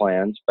healthcare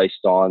plans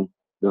based on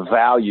the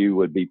value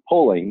would be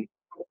pulling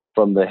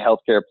from the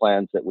healthcare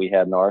plans that we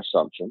had in our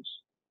assumptions,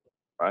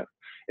 right?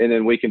 And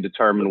then we can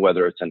determine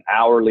whether it's an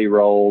hourly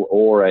role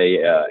or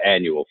a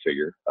annual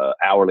figure,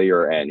 hourly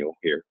or annual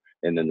here,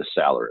 and then the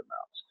salary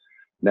amounts.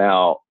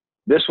 Now,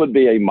 this would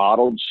be a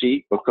modeled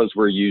sheet because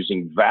we're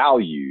using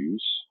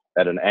values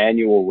at an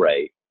annual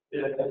rate,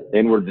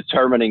 and we're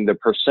determining the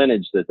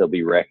percentage that they'll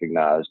be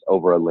recognized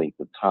over a length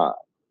of time.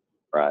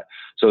 Right.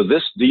 So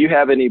do you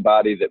have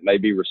anybody that may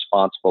be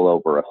responsible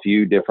over a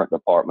few different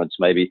departments?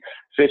 Maybe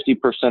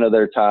 50% of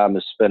their time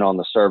is spent on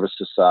the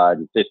services side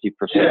and 50%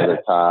 of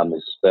their time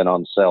is spent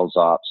on sales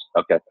ops.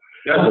 Okay.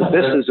 So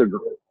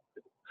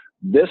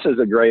this is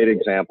a great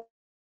example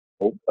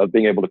of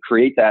being able to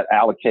create that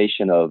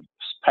allocation of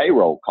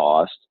payroll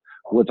cost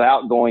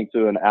without going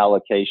through an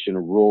allocation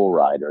rule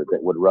writer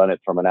that would run it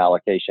from an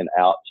allocation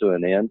out to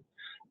an end.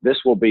 This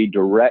will be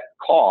direct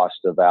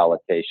cost of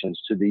allocations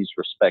to these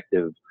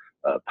respective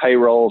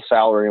payroll,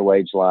 salary and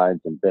wage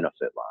lines, and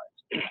benefit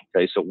lines.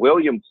 Okay, so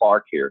William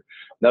Clark here,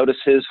 notice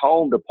his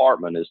home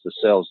department is the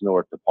Sales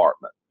North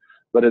department.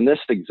 But in this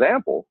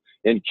example,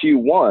 in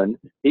Q1,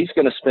 he's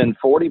going to spend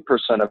 40%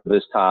 of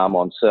his time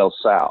on Sales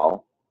South,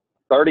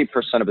 30%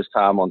 of his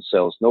time on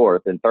Sales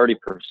North, and 30%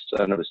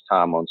 of his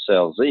time on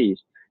Sales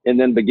East. And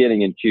then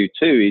beginning in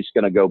Q2, he's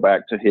going to go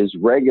back to his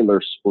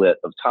regular split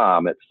of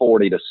time at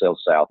 40 to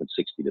Sales South and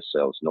 60 to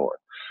Sales North.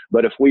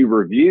 But if we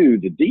review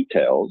the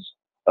details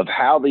of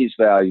how these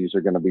values are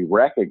going to be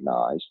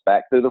recognized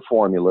back through the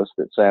formulas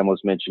that Sam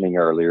was mentioning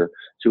earlier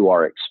to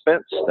our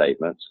expense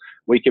statements,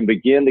 we can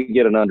begin to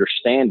get an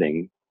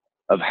understanding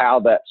of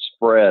how that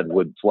spread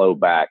would flow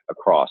back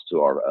across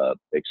to our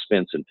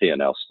expense and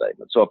P&L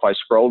statement. So if I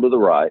scroll to the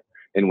right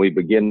and we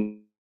begin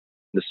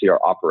to see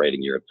our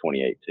operating year of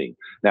 2018.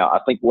 Now, I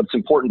think what's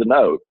important to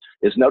note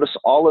is notice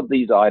all of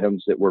these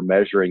items that we're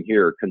measuring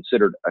here are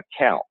considered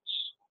accounts.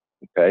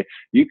 Okay,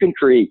 you can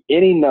create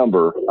any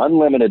number,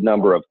 unlimited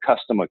number of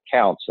custom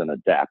accounts in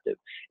Adaptive.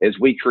 As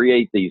we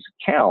create these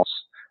accounts,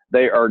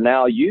 they are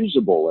now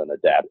usable in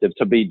Adaptive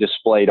to be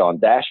displayed on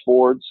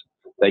dashboards.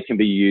 They can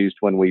be used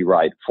when we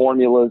write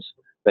formulas.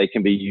 They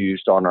can be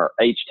used on our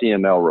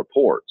HTML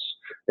reports.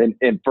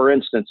 And for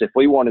instance, if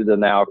we wanted to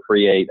now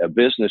create a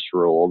business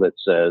rule that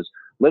says,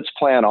 let's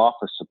plan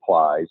office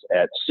supplies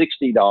at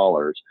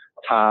 $60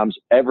 times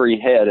every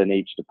head in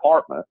each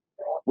department,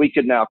 we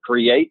could now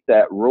create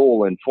that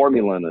rule and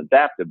formula in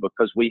Adaptive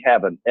because we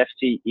have an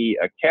FTE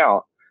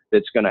account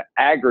that's going to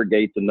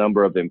aggregate the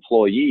number of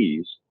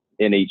employees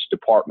in each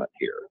department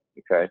here.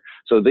 Okay,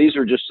 so these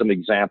are just some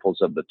examples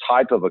of the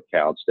type of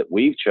accounts that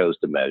we've chose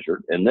to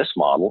measure in this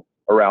model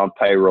around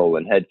payroll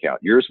and headcount.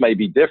 Yours may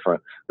be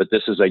different, but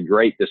this is a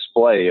great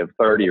display of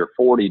 30 or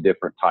 40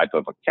 different type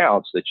of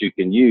accounts that you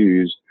can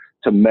use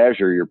to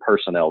measure your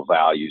personnel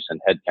values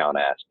and headcount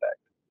aspect.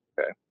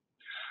 Okay.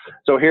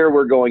 So here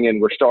we're going in,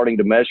 we're starting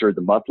to measure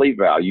the monthly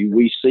value.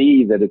 We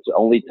see that it's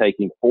only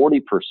taking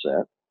 40%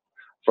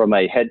 from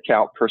a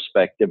headcount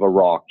perspective, a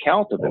raw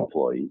count of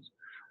employees,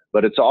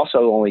 but it's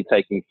also only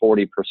taking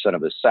 40%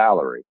 of his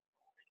salary.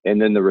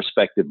 And then the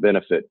respective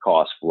benefit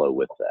costs flow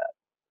with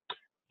that.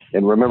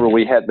 And remember,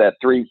 we had that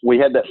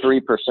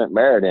 3%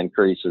 merit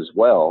increase as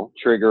well,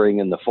 triggering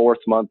in the 4th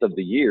month of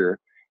the year.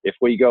 If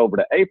we go over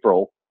to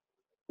April,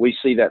 we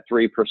see that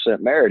 3%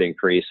 merit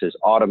increase is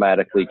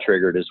automatically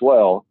triggered as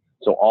well.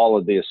 So all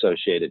of the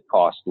associated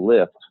costs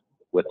lift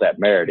with that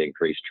merit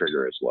increase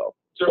trigger as well.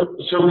 So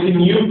can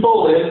you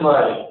pull in,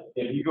 like,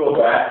 if you go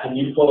back, can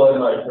you pull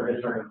in, like, for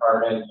different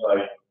departments,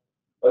 like,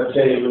 let's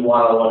say we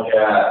want to look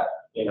at,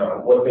 you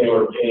know, what they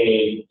were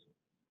paid,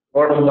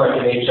 more from like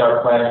an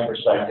HR planning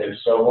perspective.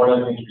 So one of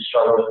the things we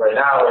struggle with right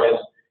now is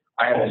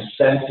I have a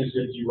census,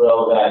 if you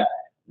will, that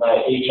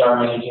my HR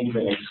managing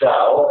in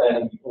Excel,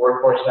 and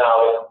Workforce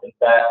Now is the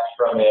best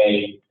from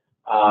a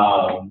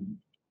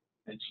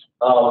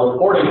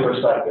reporting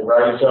perspective,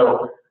 right?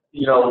 So,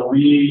 you know,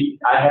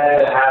 I had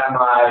to have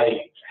my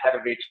head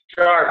of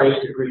HR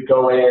basically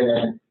go in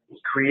and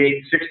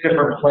create 6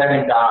 different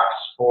planning docs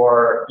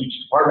for each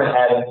department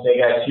head and say,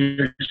 guys,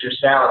 here's your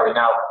salary.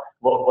 Now,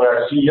 what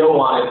our CEO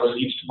wanted was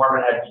each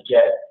department head to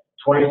get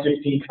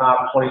 2016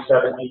 comp,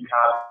 2017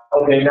 comp.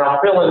 Okay, now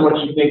fill in what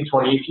you think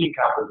 2018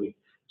 comp would be.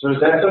 So is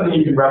that something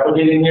you can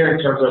replicate in here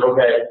in terms of,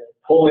 okay,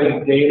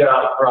 pulling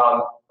data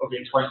from,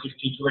 okay,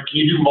 2016 to, like,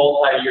 can you do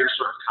multi-year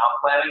sort of comp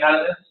planning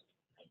out of this?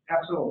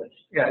 Absolutely.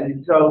 Yeah.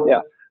 So yeah.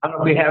 I don't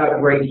know if we have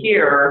it right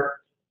here,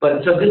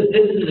 but so this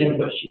is an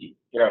input sheet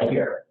right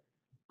here.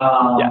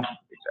 Yeah,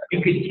 exactly.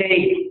 You could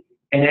take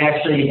and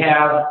actually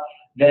have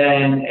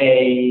then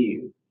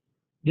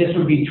this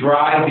would be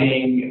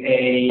driving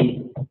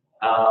a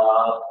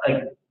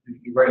like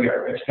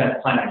regular expense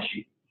planning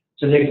sheet.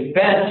 So the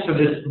expense for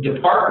this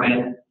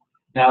department,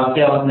 now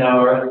sales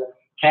knower,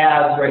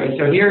 has, right,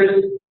 so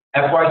here's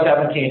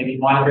FY17. If you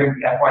want to bring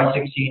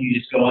FY16, you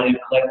just go in and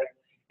click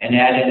and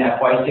add in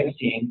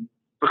FY16.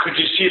 But could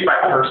you see it by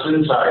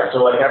person? Sorry.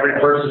 So like every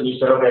person, you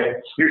said, okay,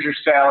 here's your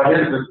salary,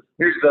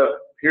 here's the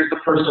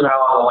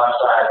personnel on the left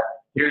side,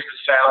 here's the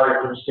salary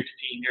from 16,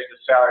 here's the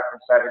salary from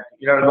 17,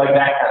 you know, like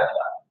that kind of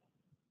stuff.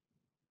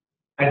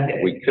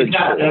 We could.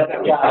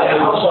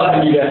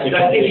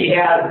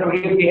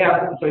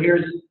 So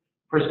here's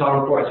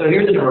personnel report. So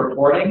here's the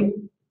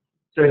reporting.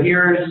 So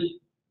here's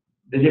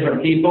the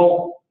different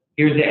people.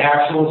 Here's the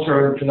actuals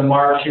for the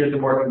March. Here's the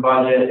working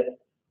budget.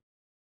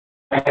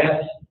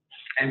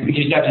 And we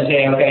just have to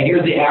say, okay,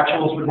 here's the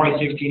actuals for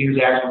 2016. Here's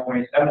the actual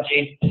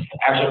 2017.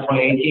 Actual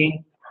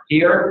 2018.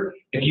 Here,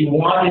 if you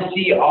want to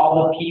see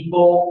all the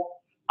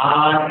people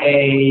on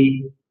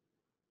a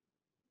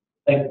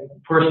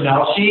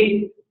personnel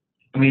sheet,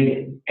 I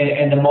mean,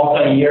 and the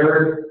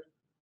multi-year,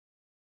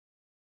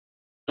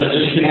 just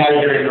add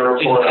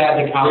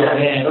the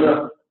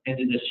column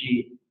into the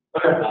sheet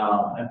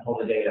and pull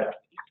the data.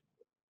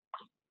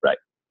 Right.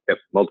 Yep.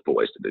 Multiple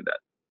ways to do that.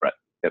 Right.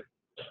 Yep.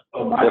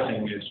 Oh, my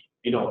thing is,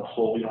 we don't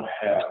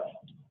have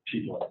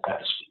people at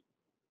that speed.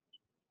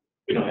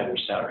 We don't have their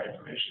salary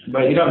information.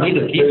 But you don't need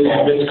the people. You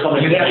have the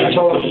total.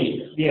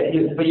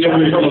 But you don't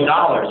have the total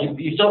dollars.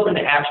 You still bring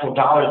the actual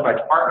dollars by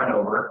department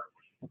over.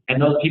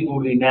 And those people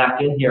will be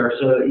mapped in here,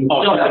 so you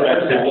still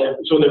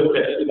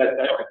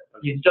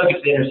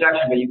get the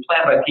intersection, but you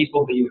plan by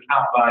people, but you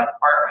count by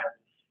department.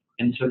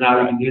 And so now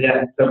you can do that.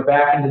 And so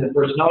back into the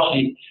personnel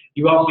sheet,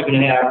 you also can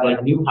have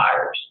like new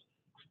hires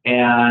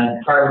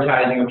and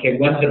prioritizing. Okay,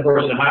 when's the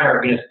person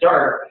hire going to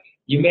start?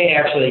 You may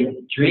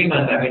actually dream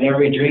of. I mean,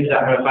 everybody dreams that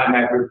I'm going to find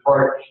my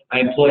report, my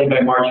employee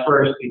by March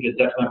 1st because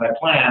that's when I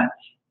plan.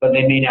 But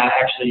they may not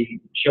actually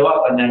show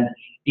up, and then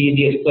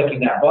easy as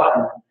clicking that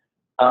button.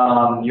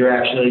 You're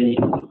actually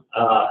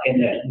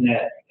in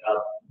that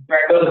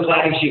go to the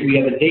planning sheet. We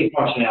have a date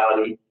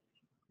functionality.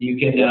 You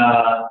can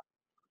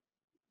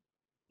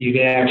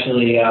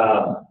actually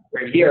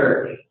right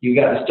here you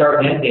got the start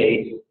and end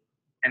date,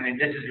 and then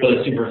this is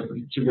really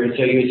super.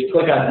 So you just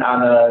click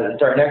on the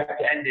start and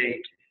end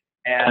date,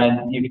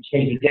 and you can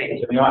change the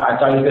date. So you know what? I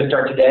thought he was going to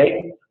start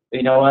today. But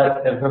you know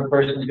what? The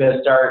person's going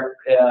to start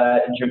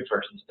June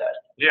 1st instead.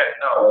 Yeah,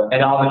 no.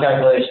 And all the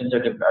calculations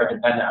are dependent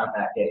on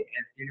that date.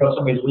 And if you know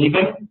somebody's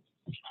leaving,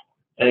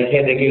 and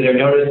they give their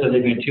notice, so they're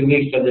leaving in 2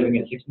 weeks, so they're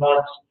leaving in 6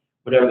 months,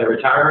 whatever they're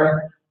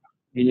retiring,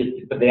 you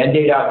just put the end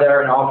date out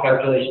there, and all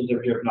calculations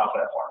are driven off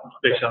that formula.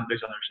 Based on their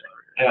salary.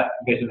 Yeah,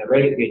 based on the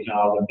rate, based on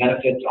all the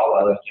benefits, all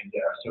the other things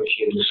that are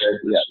associated with their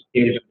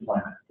date of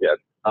employment.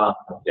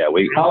 Yeah.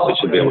 We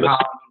should be able to.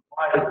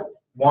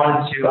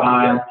 One to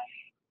on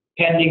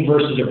pending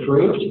versus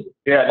approved.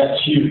 Yeah,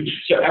 that's huge.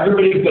 So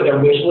everybody's got their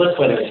wish list,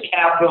 whether it's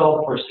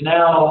capital,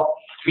 personnel.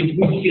 We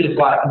see this a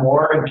lot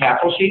more in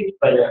capital sheets,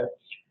 but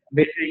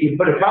basically you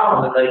put a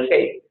column and like,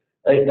 hey,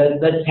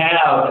 let's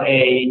have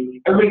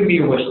everybody can be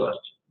your wish list.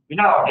 You're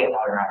not all getting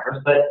all your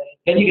hours, but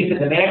then you can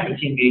sit in the management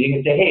team meeting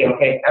and say, hey,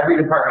 okay, every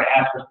department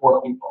asks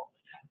for 4 people.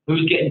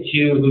 Who's getting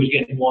 2, who's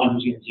getting 1,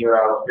 who's getting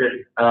 0.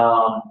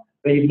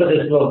 But you put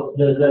this little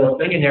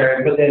thing in there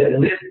and put the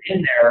list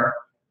in there,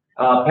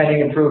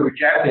 pending, approved,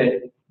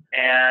 rejected,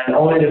 and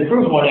only the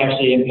approved one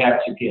actually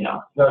impacts your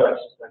P&L. No,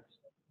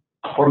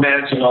 we're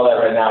managing all that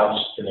right now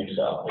just in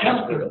Excel.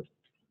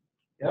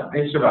 Yeah,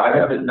 they survive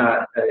it, but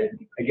not,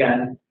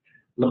 again,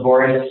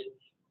 laborious,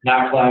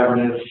 not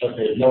collaborative,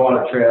 there's no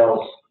audit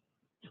trails.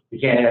 You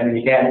can't have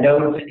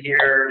notes in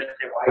here,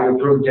 say why you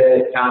approved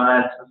it,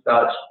 comments and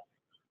such,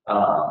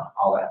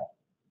 all that.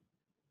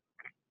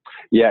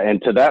 Yeah,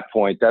 and to that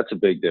point, that's a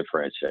big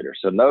differentiator.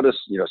 So notice,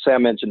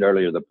 Sam mentioned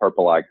earlier the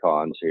purple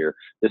icons here.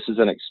 This is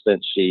an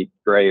expense sheet.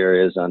 Gray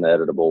areas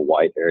uneditable,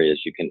 white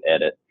areas you can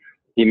edit.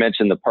 He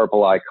mentioned the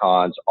purple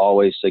icons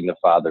always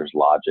signify there's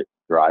logic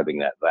driving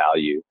that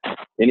value.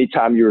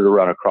 Anytime you were to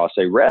run across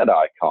a red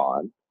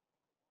icon,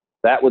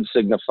 that would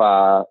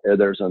signify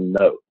there's a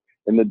note.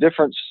 And the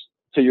difference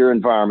to your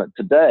environment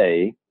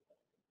today,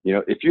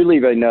 if you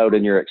leave a note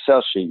in your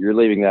Excel sheet, you're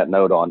leaving that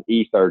note on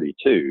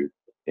E32,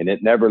 and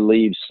it never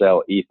leaves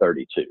cell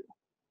E32,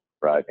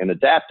 right? And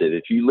adaptive,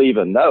 if you leave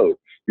a note,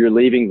 you're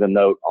leaving the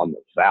note on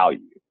the value.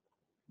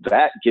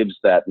 That gives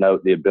that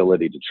note the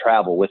ability to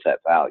travel with that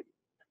value.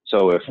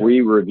 So if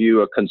we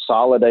review a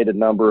consolidated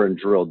number and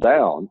drill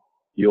down,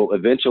 you'll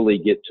eventually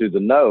get to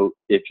the note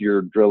if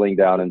you're drilling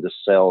down into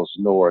Sales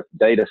North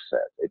data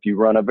set. If you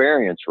run a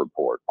variance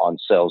report on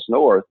Sales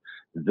North,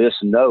 this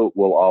note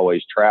will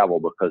always travel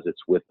because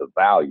it's with the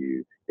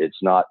value. It's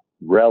not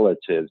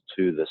relative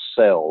to the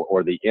cell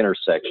or the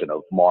intersection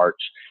of March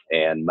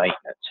and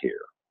maintenance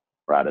here,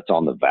 right? It's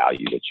on the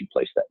value that you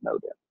place that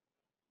note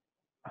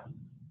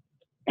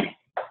in.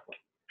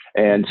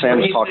 And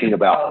Sam's talking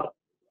about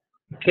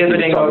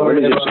pivoting over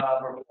to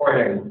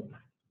reporting.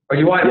 Or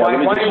you want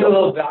to do a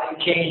little value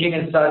changing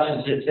and such,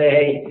 and just say,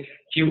 hey,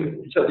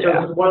 so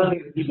one of the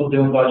things that people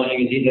do in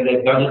budgeting is either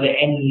they budget the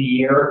end of the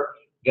year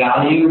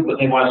value, but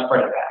they want to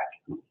spread it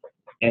back.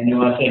 And they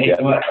want to say, hey, you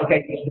know what?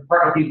 Okay, the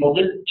part of people,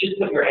 just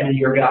put your end of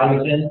year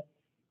values in,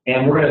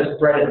 and we're going to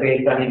spread it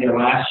based on either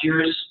last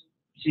year's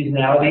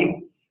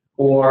seasonality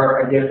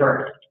or a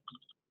different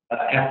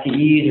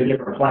FTEs or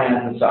different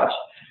plans and such.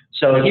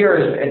 So here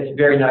it's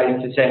very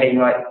nice to say, hey, you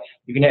know what?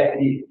 You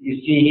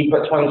see, he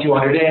put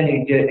 2,200 in,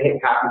 he did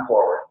hit copy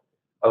forward.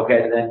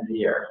 Okay, to the end of the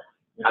year.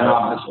 On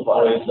office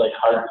supplies, like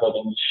hard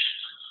coding.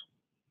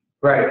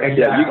 Right,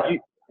 exactly.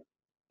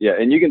 Yeah,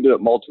 and you can do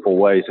it multiple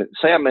ways. And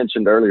Sam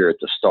mentioned earlier at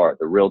the start,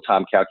 the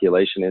real-time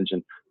calculation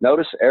engine.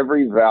 Notice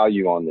every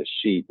value on this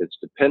sheet that's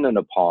dependent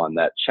upon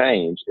that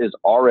change is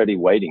already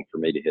waiting for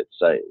me to hit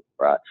save,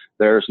 right?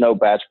 There's no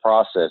batch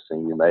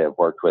processing you may have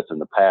worked with in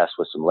the past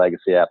with some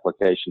legacy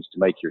applications to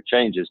make your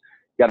changes.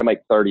 You got to make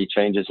 30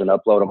 changes and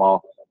upload them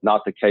all.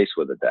 Not the case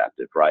with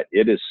Adaptive, right?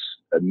 It is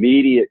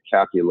immediate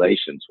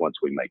calculations once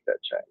we make that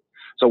change.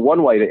 So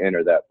one way to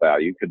enter that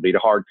value could be to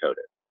hard code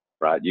it.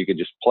 Right? You could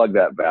just plug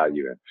that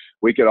value in.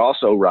 We could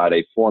also write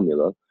a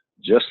formula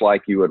just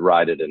like you would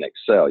write it in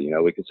Excel.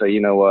 We could say, you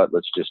know what,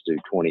 let's just do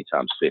 20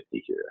 times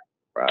 50 here,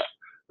 right?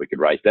 We could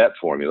write that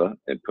formula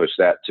and push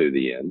that to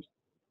the end.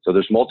 So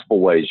there's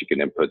multiple ways you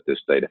can input this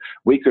data.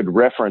 We could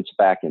reference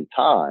back in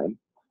time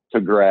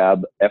to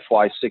grab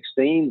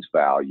FY16's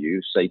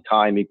value, say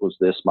time equals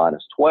this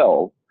minus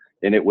 12,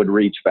 and it would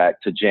reach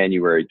back to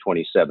January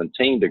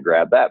 2017 to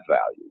grab that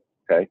value,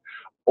 okay?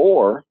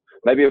 Or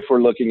maybe if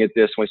we're looking at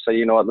this and we say,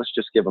 you know what, let's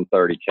just give them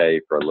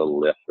 30K for a little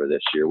lift for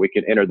this year. We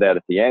can enter that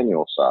at the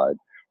annual side.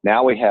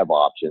 Now we have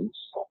options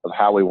of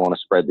how we want to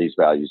spread these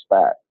values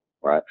back,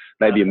 right?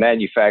 Maybe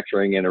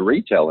manufacturing in a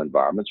retail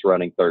environment's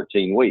running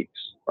 13 weeks,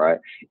 right?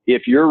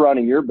 If you're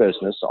running your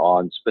business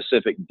on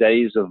specific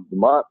days of the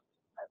month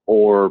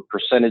or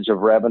percentage of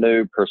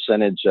revenue,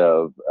 percentage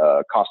of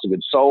cost of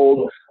goods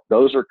sold,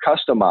 those are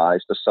customized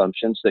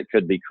assumptions that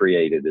could be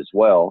created as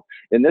well.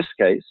 In this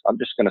case, I'm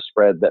just going to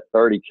spread that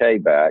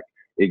 30K back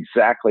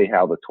exactly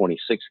how the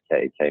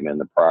 26K came in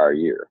the prior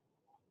year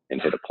and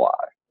hit apply.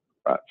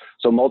 Right.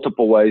 So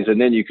multiple ways,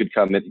 and then you could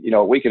come in,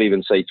 we could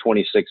even say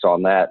 26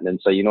 on that and then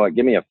say, you know what,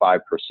 give me a 5%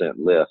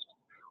 lift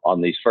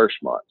on these first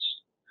months.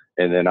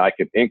 And then I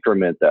could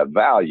increment that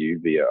value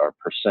via a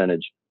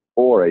percentage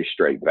or a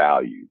straight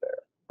value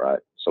there, right?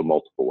 So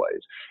multiple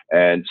ways.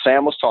 And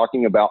Sam was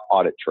talking about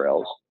audit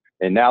trails.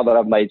 And now that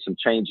I've made some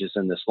changes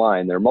in this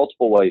line, there are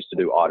multiple ways to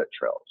do audit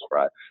trails,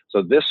 right?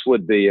 So this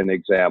would be an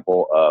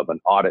example of an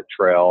audit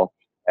trail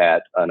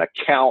at an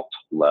account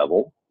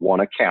level, one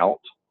account,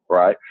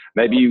 right?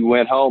 Maybe you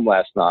went home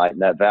last night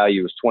and that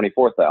value was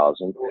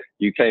 24,000.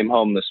 You came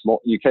home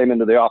you came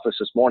into the office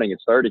this morning,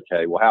 it's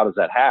 30K. Well, how does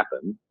that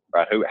happen,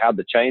 right? How'd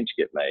the change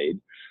get made?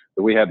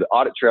 So we have the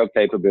audit trail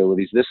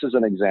capabilities. This is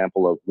an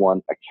example of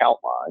one account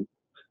line,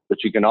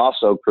 but you can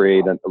also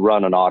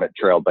run an audit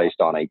trail based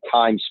on a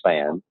time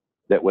span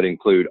that would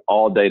include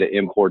all data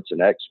imports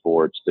and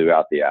exports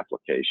throughout the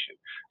application.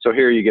 So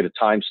here you get a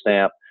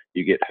timestamp,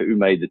 you get who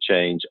made the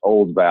change,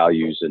 old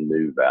values and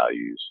new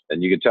values.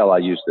 And you can tell I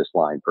use this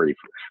line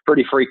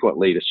pretty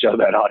frequently to show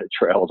that audit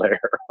trail there.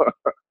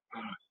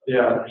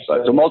 Yeah.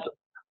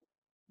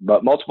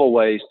 But multiple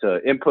ways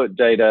to input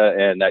data,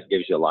 and that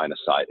gives you a line of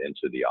sight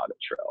into the audit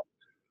trail.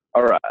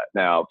 All right,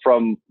 now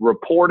from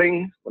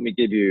reporting, let me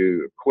give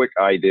you a quick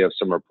idea of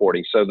some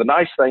reporting. So the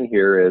nice thing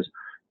here is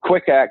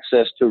quick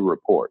access to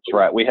reports,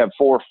 right? We have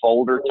 4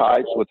 folder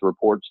types with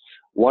reports.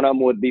 One of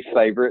them would be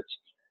favorites.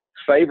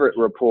 Favorite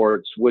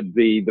reports would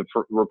be the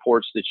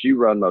reports that you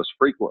run most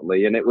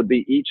frequently, and it would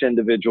be each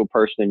individual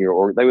person in your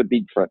org. They would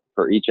be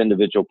for each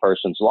individual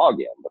person's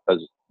login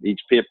because each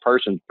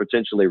person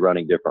potentially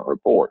running different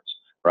reports,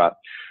 right?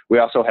 We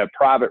also have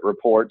private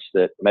reports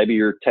that maybe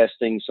you're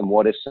testing some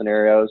what-if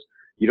scenarios.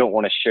 you don't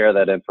want to share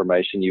that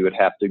information. You would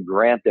have to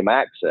grant them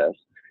access.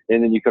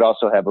 And then you could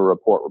also have a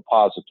report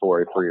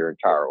repository for your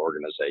entire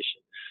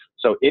organization.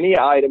 So any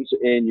items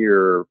in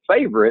your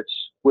favorites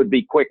would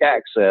be quick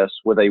access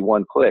with a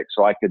one-click.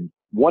 So I could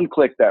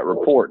one-click that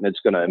report and it's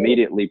going to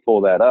immediately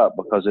pull that up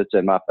because it's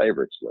in my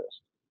favorites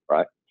list,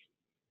 right?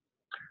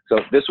 So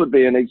this would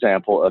be an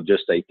example of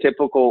just a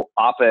typical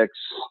OpEx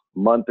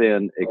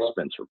month-end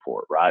expense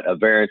report, right? A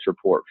variance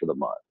report for the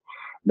month.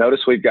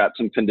 Notice we've got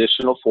some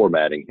conditional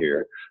formatting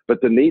here,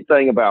 but the neat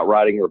thing about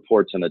writing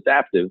reports in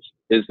Adaptive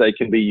is they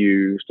can be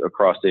used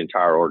across the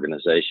entire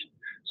organization.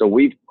 So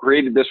we've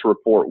created this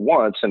report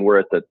once and we're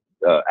at the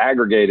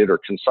aggregated or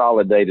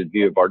consolidated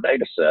view of our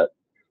data set.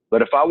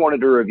 But if I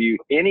wanted to review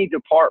any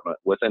department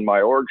within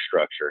my org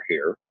structure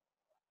here,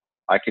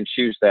 I can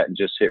choose that and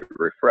just hit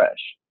refresh.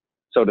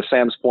 So to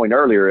Sam's point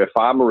earlier, if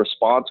I'm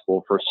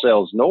responsible for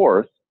Sales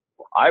North,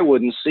 I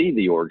wouldn't see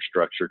the org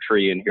structure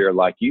tree in here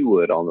like you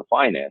would on the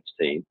finance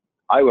team.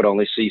 I would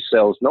only see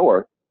Sales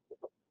North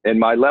in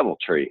my level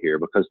tree here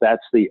because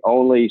that's the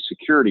only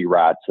security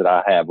rights that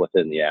I have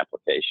within the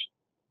application.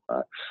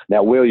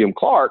 Now, William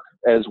Clark,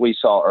 as we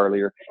saw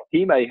earlier,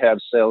 he may have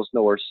Sales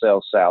North,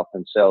 Sales South,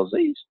 and Sales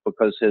East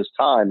because his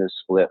time is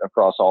split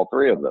across all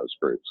three of those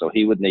groups. So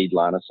he would need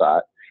line of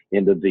sight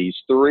into these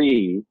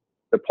three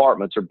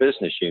departments or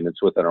business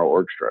units within our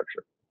org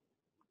structure.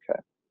 Okay.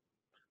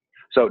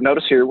 So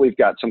notice here we've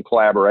got some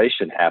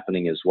collaboration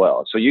happening as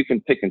well. So you can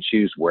pick and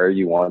choose where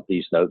you want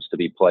these notes to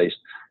be placed.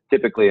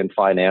 Typically in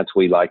finance,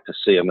 we like to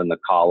see them in the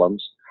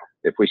columns.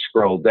 If we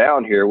scroll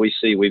down here, we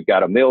see we've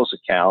got a mills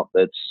account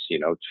that's, you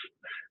know,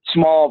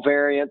 small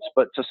variance,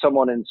 but to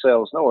someone in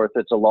Sales North,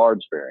 it's a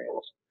large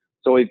variance.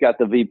 So we've got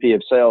the VP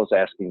of Sales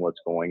asking what's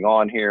going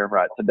on here,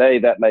 right? Today,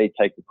 that may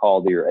take a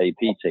call to your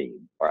AP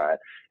team, right?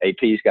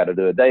 AP's got to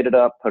do a data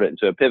dump, put it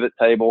into a pivot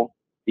table,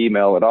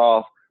 email it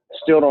off.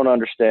 Still don't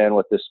understand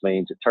what this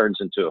means. It turns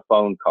into a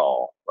phone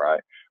call, right?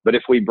 But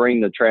if we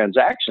bring the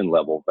transaction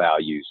level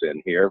values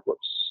in here,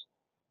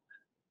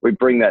 we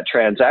bring that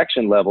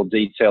transaction level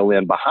detail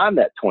in behind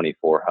that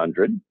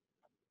 2400,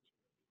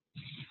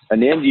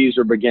 an end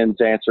user begins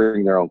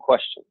answering their own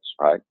questions,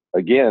 right?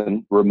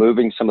 Again,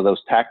 removing some of those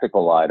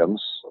tactical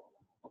items,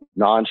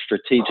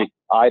 non-strategic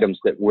items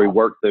that we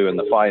work through in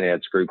the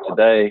finance group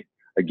today.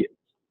 Again,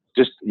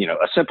 just, you know,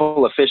 a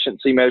simple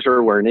efficiency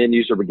measure where an end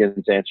user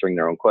begins answering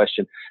their own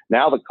question.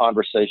 Now the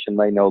conversation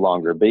may no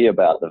longer be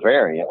about the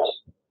variance.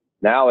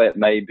 Now it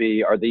may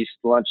be, are these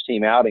lunch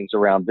team outings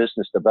around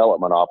business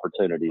development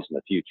opportunities in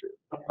the future,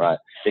 right?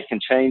 It can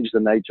change the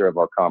nature of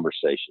our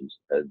conversations,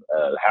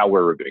 how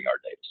we're reviewing our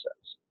data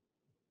sets.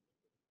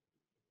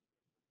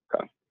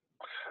 Okay.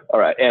 All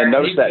right, and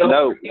notice that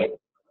note.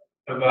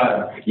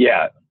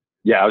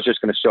 Yeah, I was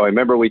just going to show you.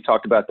 Remember we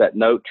talked about that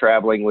note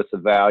traveling with the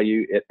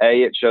value.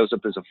 It shows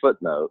up as a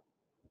footnote,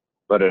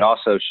 but it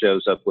also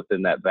shows up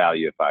within that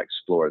value if I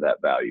explore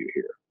that value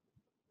here.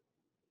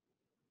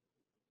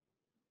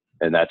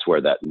 And that's where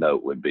that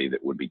note would be,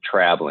 that would be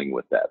traveling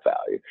with that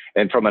value.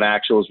 And from an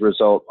actuals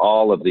result,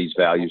 all of these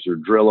values are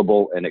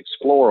drillable and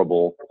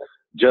explorable,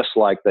 just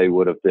like they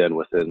would have been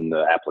within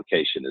the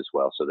application as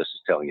well. So this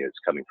is telling you it's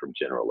coming from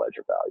general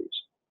ledger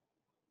values.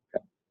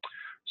 Okay.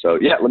 So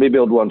yeah, let me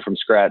build one from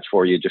scratch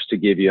for you just to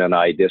give you an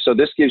idea. So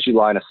this gives you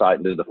line of sight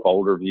into the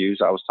folder views.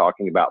 I was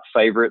talking about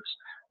favorites.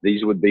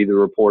 These would be the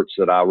reports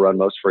that I run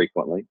most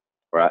frequently.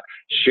 Right.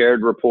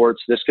 Shared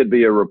reports. This could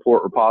be a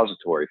report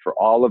repository for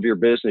all of your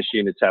business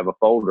units. Have a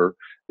folder.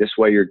 This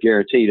way you're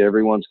guaranteed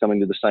everyone's coming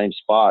to the same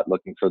spot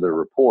looking for their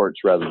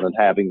reports rather than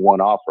having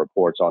one-off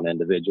reports on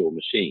individual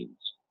machines.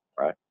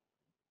 Right.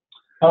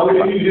 How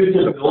would you use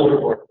the build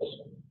reports?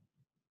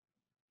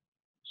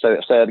 Say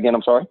that again.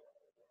 I'm sorry.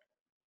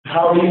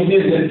 How easy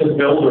is it to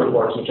build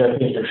reports, which I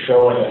think you're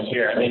showing us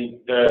here? I mean,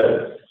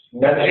 that's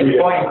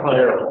point and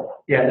click.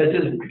 Yeah, this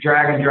is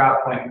drag and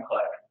drop, point and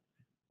click.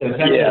 So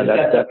essentially, yeah,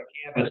 that's a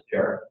canvas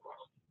there.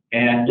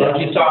 And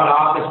like you saw in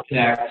Office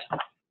Connect,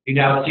 you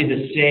now see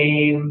the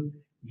same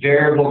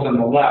variables on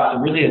the left. It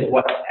really is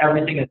what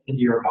everything that's in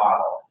your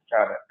model.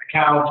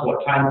 Accounts,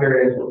 what time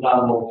periods, what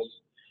levels.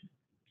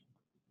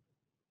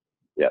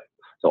 Yeah.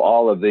 So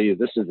all of these,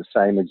 this is the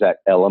same exact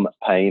element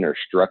pane or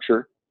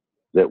structure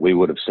that we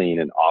would have seen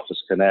in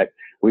Office Connect.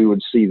 We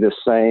would see the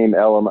same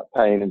element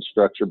pane and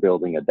structure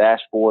building a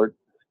dashboard.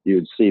 You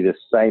would see this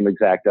same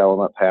exact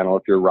element panel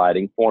if you're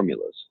writing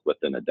formulas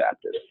within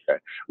Adaptive. Okay.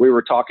 We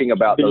were talking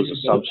about those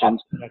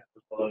assumptions.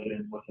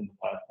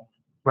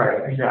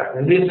 Right,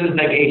 exactly. And this is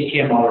like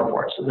HTML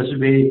reports. So this would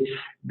be,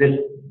 this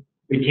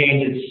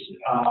retains its,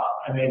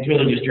 I mean, it's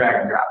really just drag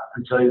and drop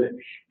until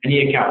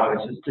any account,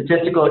 whether it's a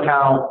statistical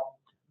account,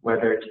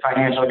 whether it's a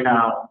financial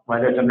account,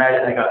 whether it's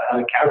like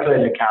a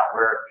calculated account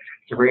where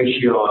it's a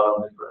ratio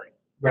of like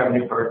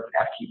revenue per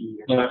FTE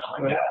or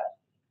something like that.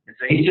 And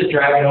so he's just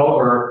dragging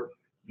over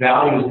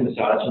values and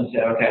such and say,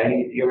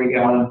 okay, here we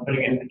go, and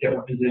putting it in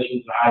different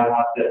positions and how I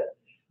want it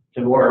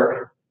to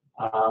work.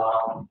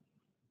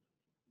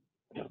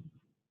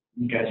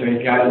 Okay, so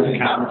he's got his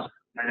accounts,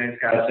 and then he's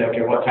got to say,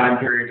 okay, what time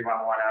period do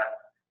I want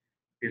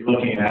to be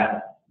looking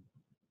at?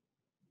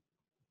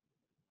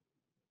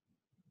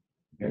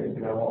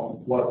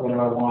 What do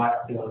I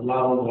want,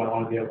 level, do I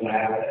want to be able to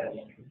have it as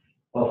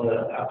both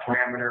a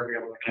parameter, be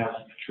able to kind of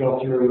drill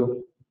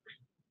through.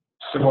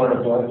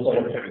 Similar to like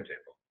a pivot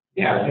table.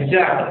 Yeah,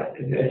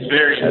 exactly. It's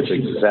very That's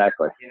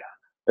exactly. Yeah.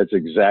 That's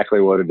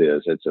exactly what it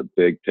is. It's a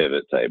big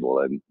pivot table,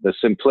 and the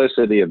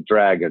simplicity of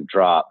drag and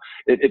drop.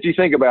 If you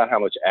think about how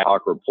much ad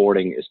hoc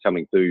reporting is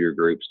coming through your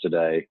groups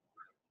today,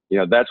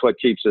 that's what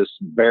keeps us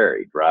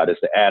varied, right? Is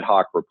the ad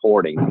hoc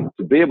reporting.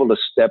 To be able to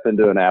step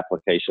into an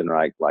application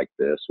like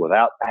this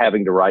without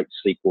having to write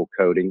SQL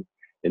coding,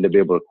 and to be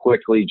able to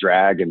quickly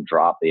drag and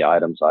drop the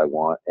items I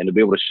want, and to be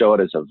able to show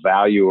it as a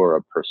value or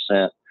a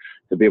percent,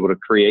 to be able to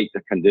create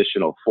the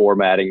conditional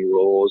formatting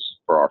rules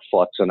for our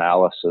flux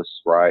analysis,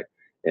 right?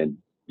 And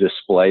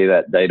display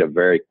that data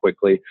very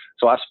quickly.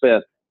 So I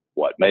spent,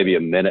 maybe a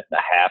minute and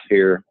a half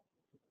here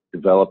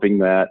developing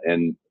that.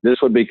 And this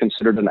would be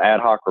considered an ad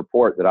hoc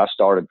report that I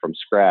started from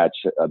scratch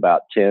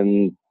about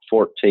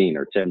 10/14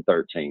 or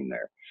 10/13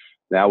 there.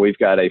 Now we've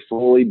got a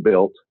fully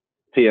built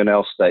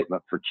P&L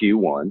statement for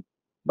Q1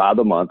 by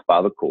the month,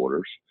 by the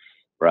quarters,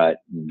 right?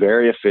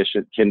 Very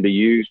efficient, can be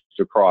used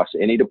across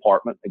any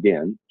department,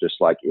 again, just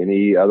like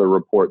any other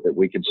report that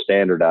we can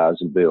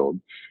standardize and build.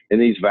 And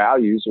these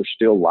values are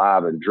still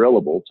live and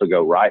drillable to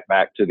go right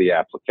back to the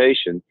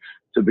application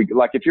to be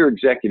like, if your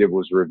executive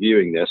was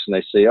reviewing this and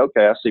they say,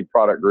 okay, I see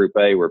product group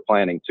A, we're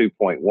planning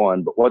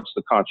 2.1, but what's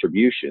the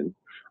contribution?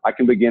 I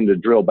can begin to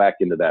drill back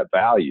into that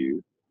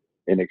value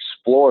and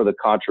explore the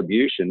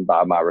contribution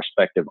by my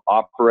respective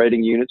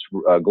operating units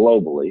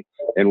globally.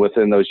 And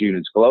within those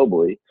units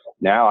globally,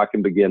 now I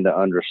can begin to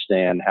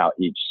understand how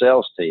each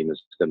sales team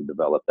is going to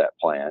develop that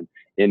plan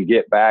and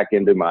get back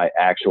into my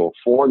actual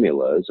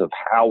formulas of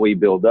how we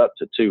build up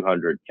to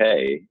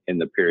 200K in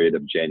the period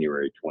of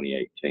January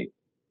 2018.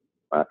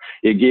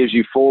 It gives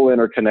you full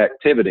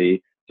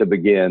interconnectivity to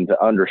begin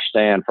to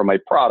understand from a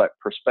product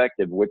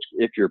perspective, which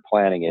if you're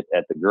planning it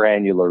at the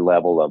granular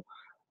level of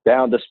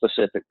down to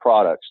specific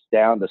products,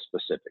 down to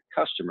specific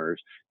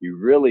customers, you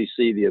really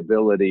see the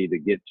ability to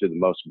get to the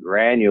most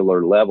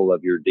granular level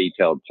of your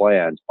detailed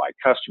plans by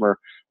customer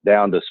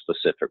down to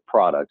specific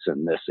products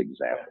in this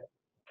example.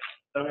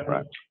 Okay.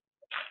 Right.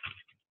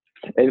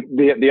 And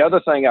the other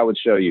thing I would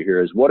show you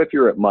here is what if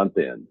you're at month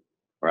end,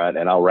 right?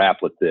 And I'll wrap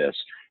with this.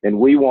 And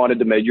we wanted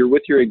to make, you're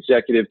with your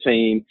executive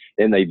team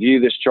and they view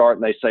this chart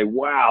and they say,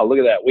 wow, look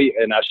at that.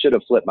 And I should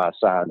have flipped my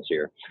signs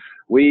here.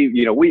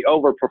 We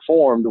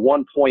overperformed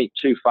 1.25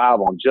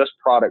 on just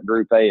product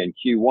group A in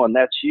Q1.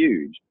 That's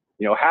huge.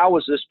 How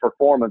was this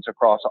performance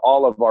across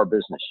all of our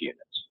business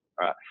units?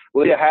 Right.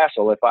 Well, it'd be a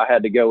hassle if I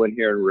had to go in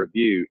here and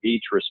review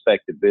each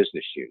respective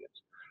business units.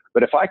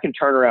 But if I can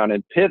turn around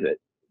and pivot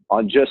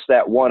on just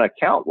that one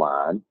account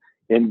line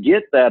and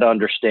get that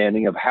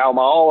understanding of how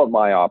all of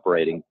my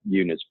operating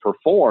units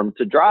perform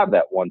to drive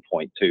that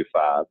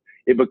 1.25,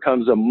 it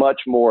becomes a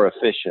much more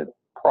efficient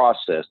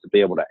process to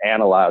be able to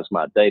analyze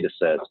my data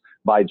sets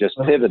by just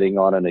pivoting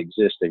on an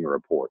existing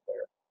report there.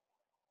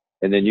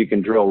 And then you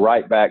can drill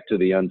right back to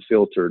the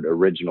unfiltered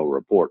original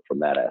report from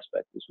that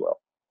aspect as well.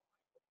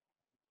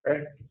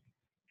 Great.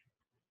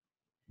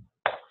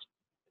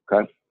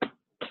 Okay.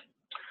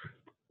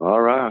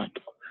 All right.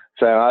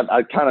 So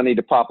I kind of need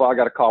to pop. I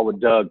got a call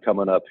with Doug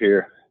coming up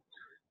here.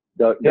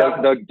 Doug's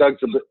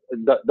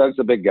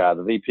the big guy,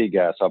 the VP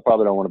guy, so I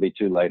probably don't want to be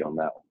too late on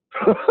that one.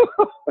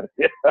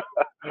 Yeah.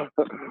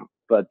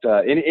 But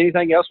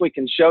anything else we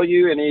can show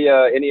you?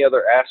 Any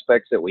other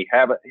aspects that we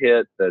haven't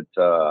hit that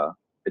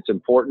it's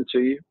important to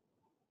you?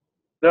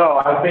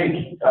 No, I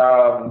think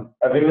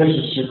this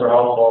is super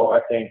helpful. I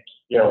think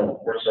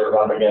we're sort of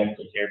on against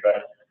it here,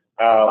 but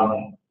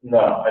no,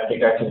 I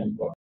think I can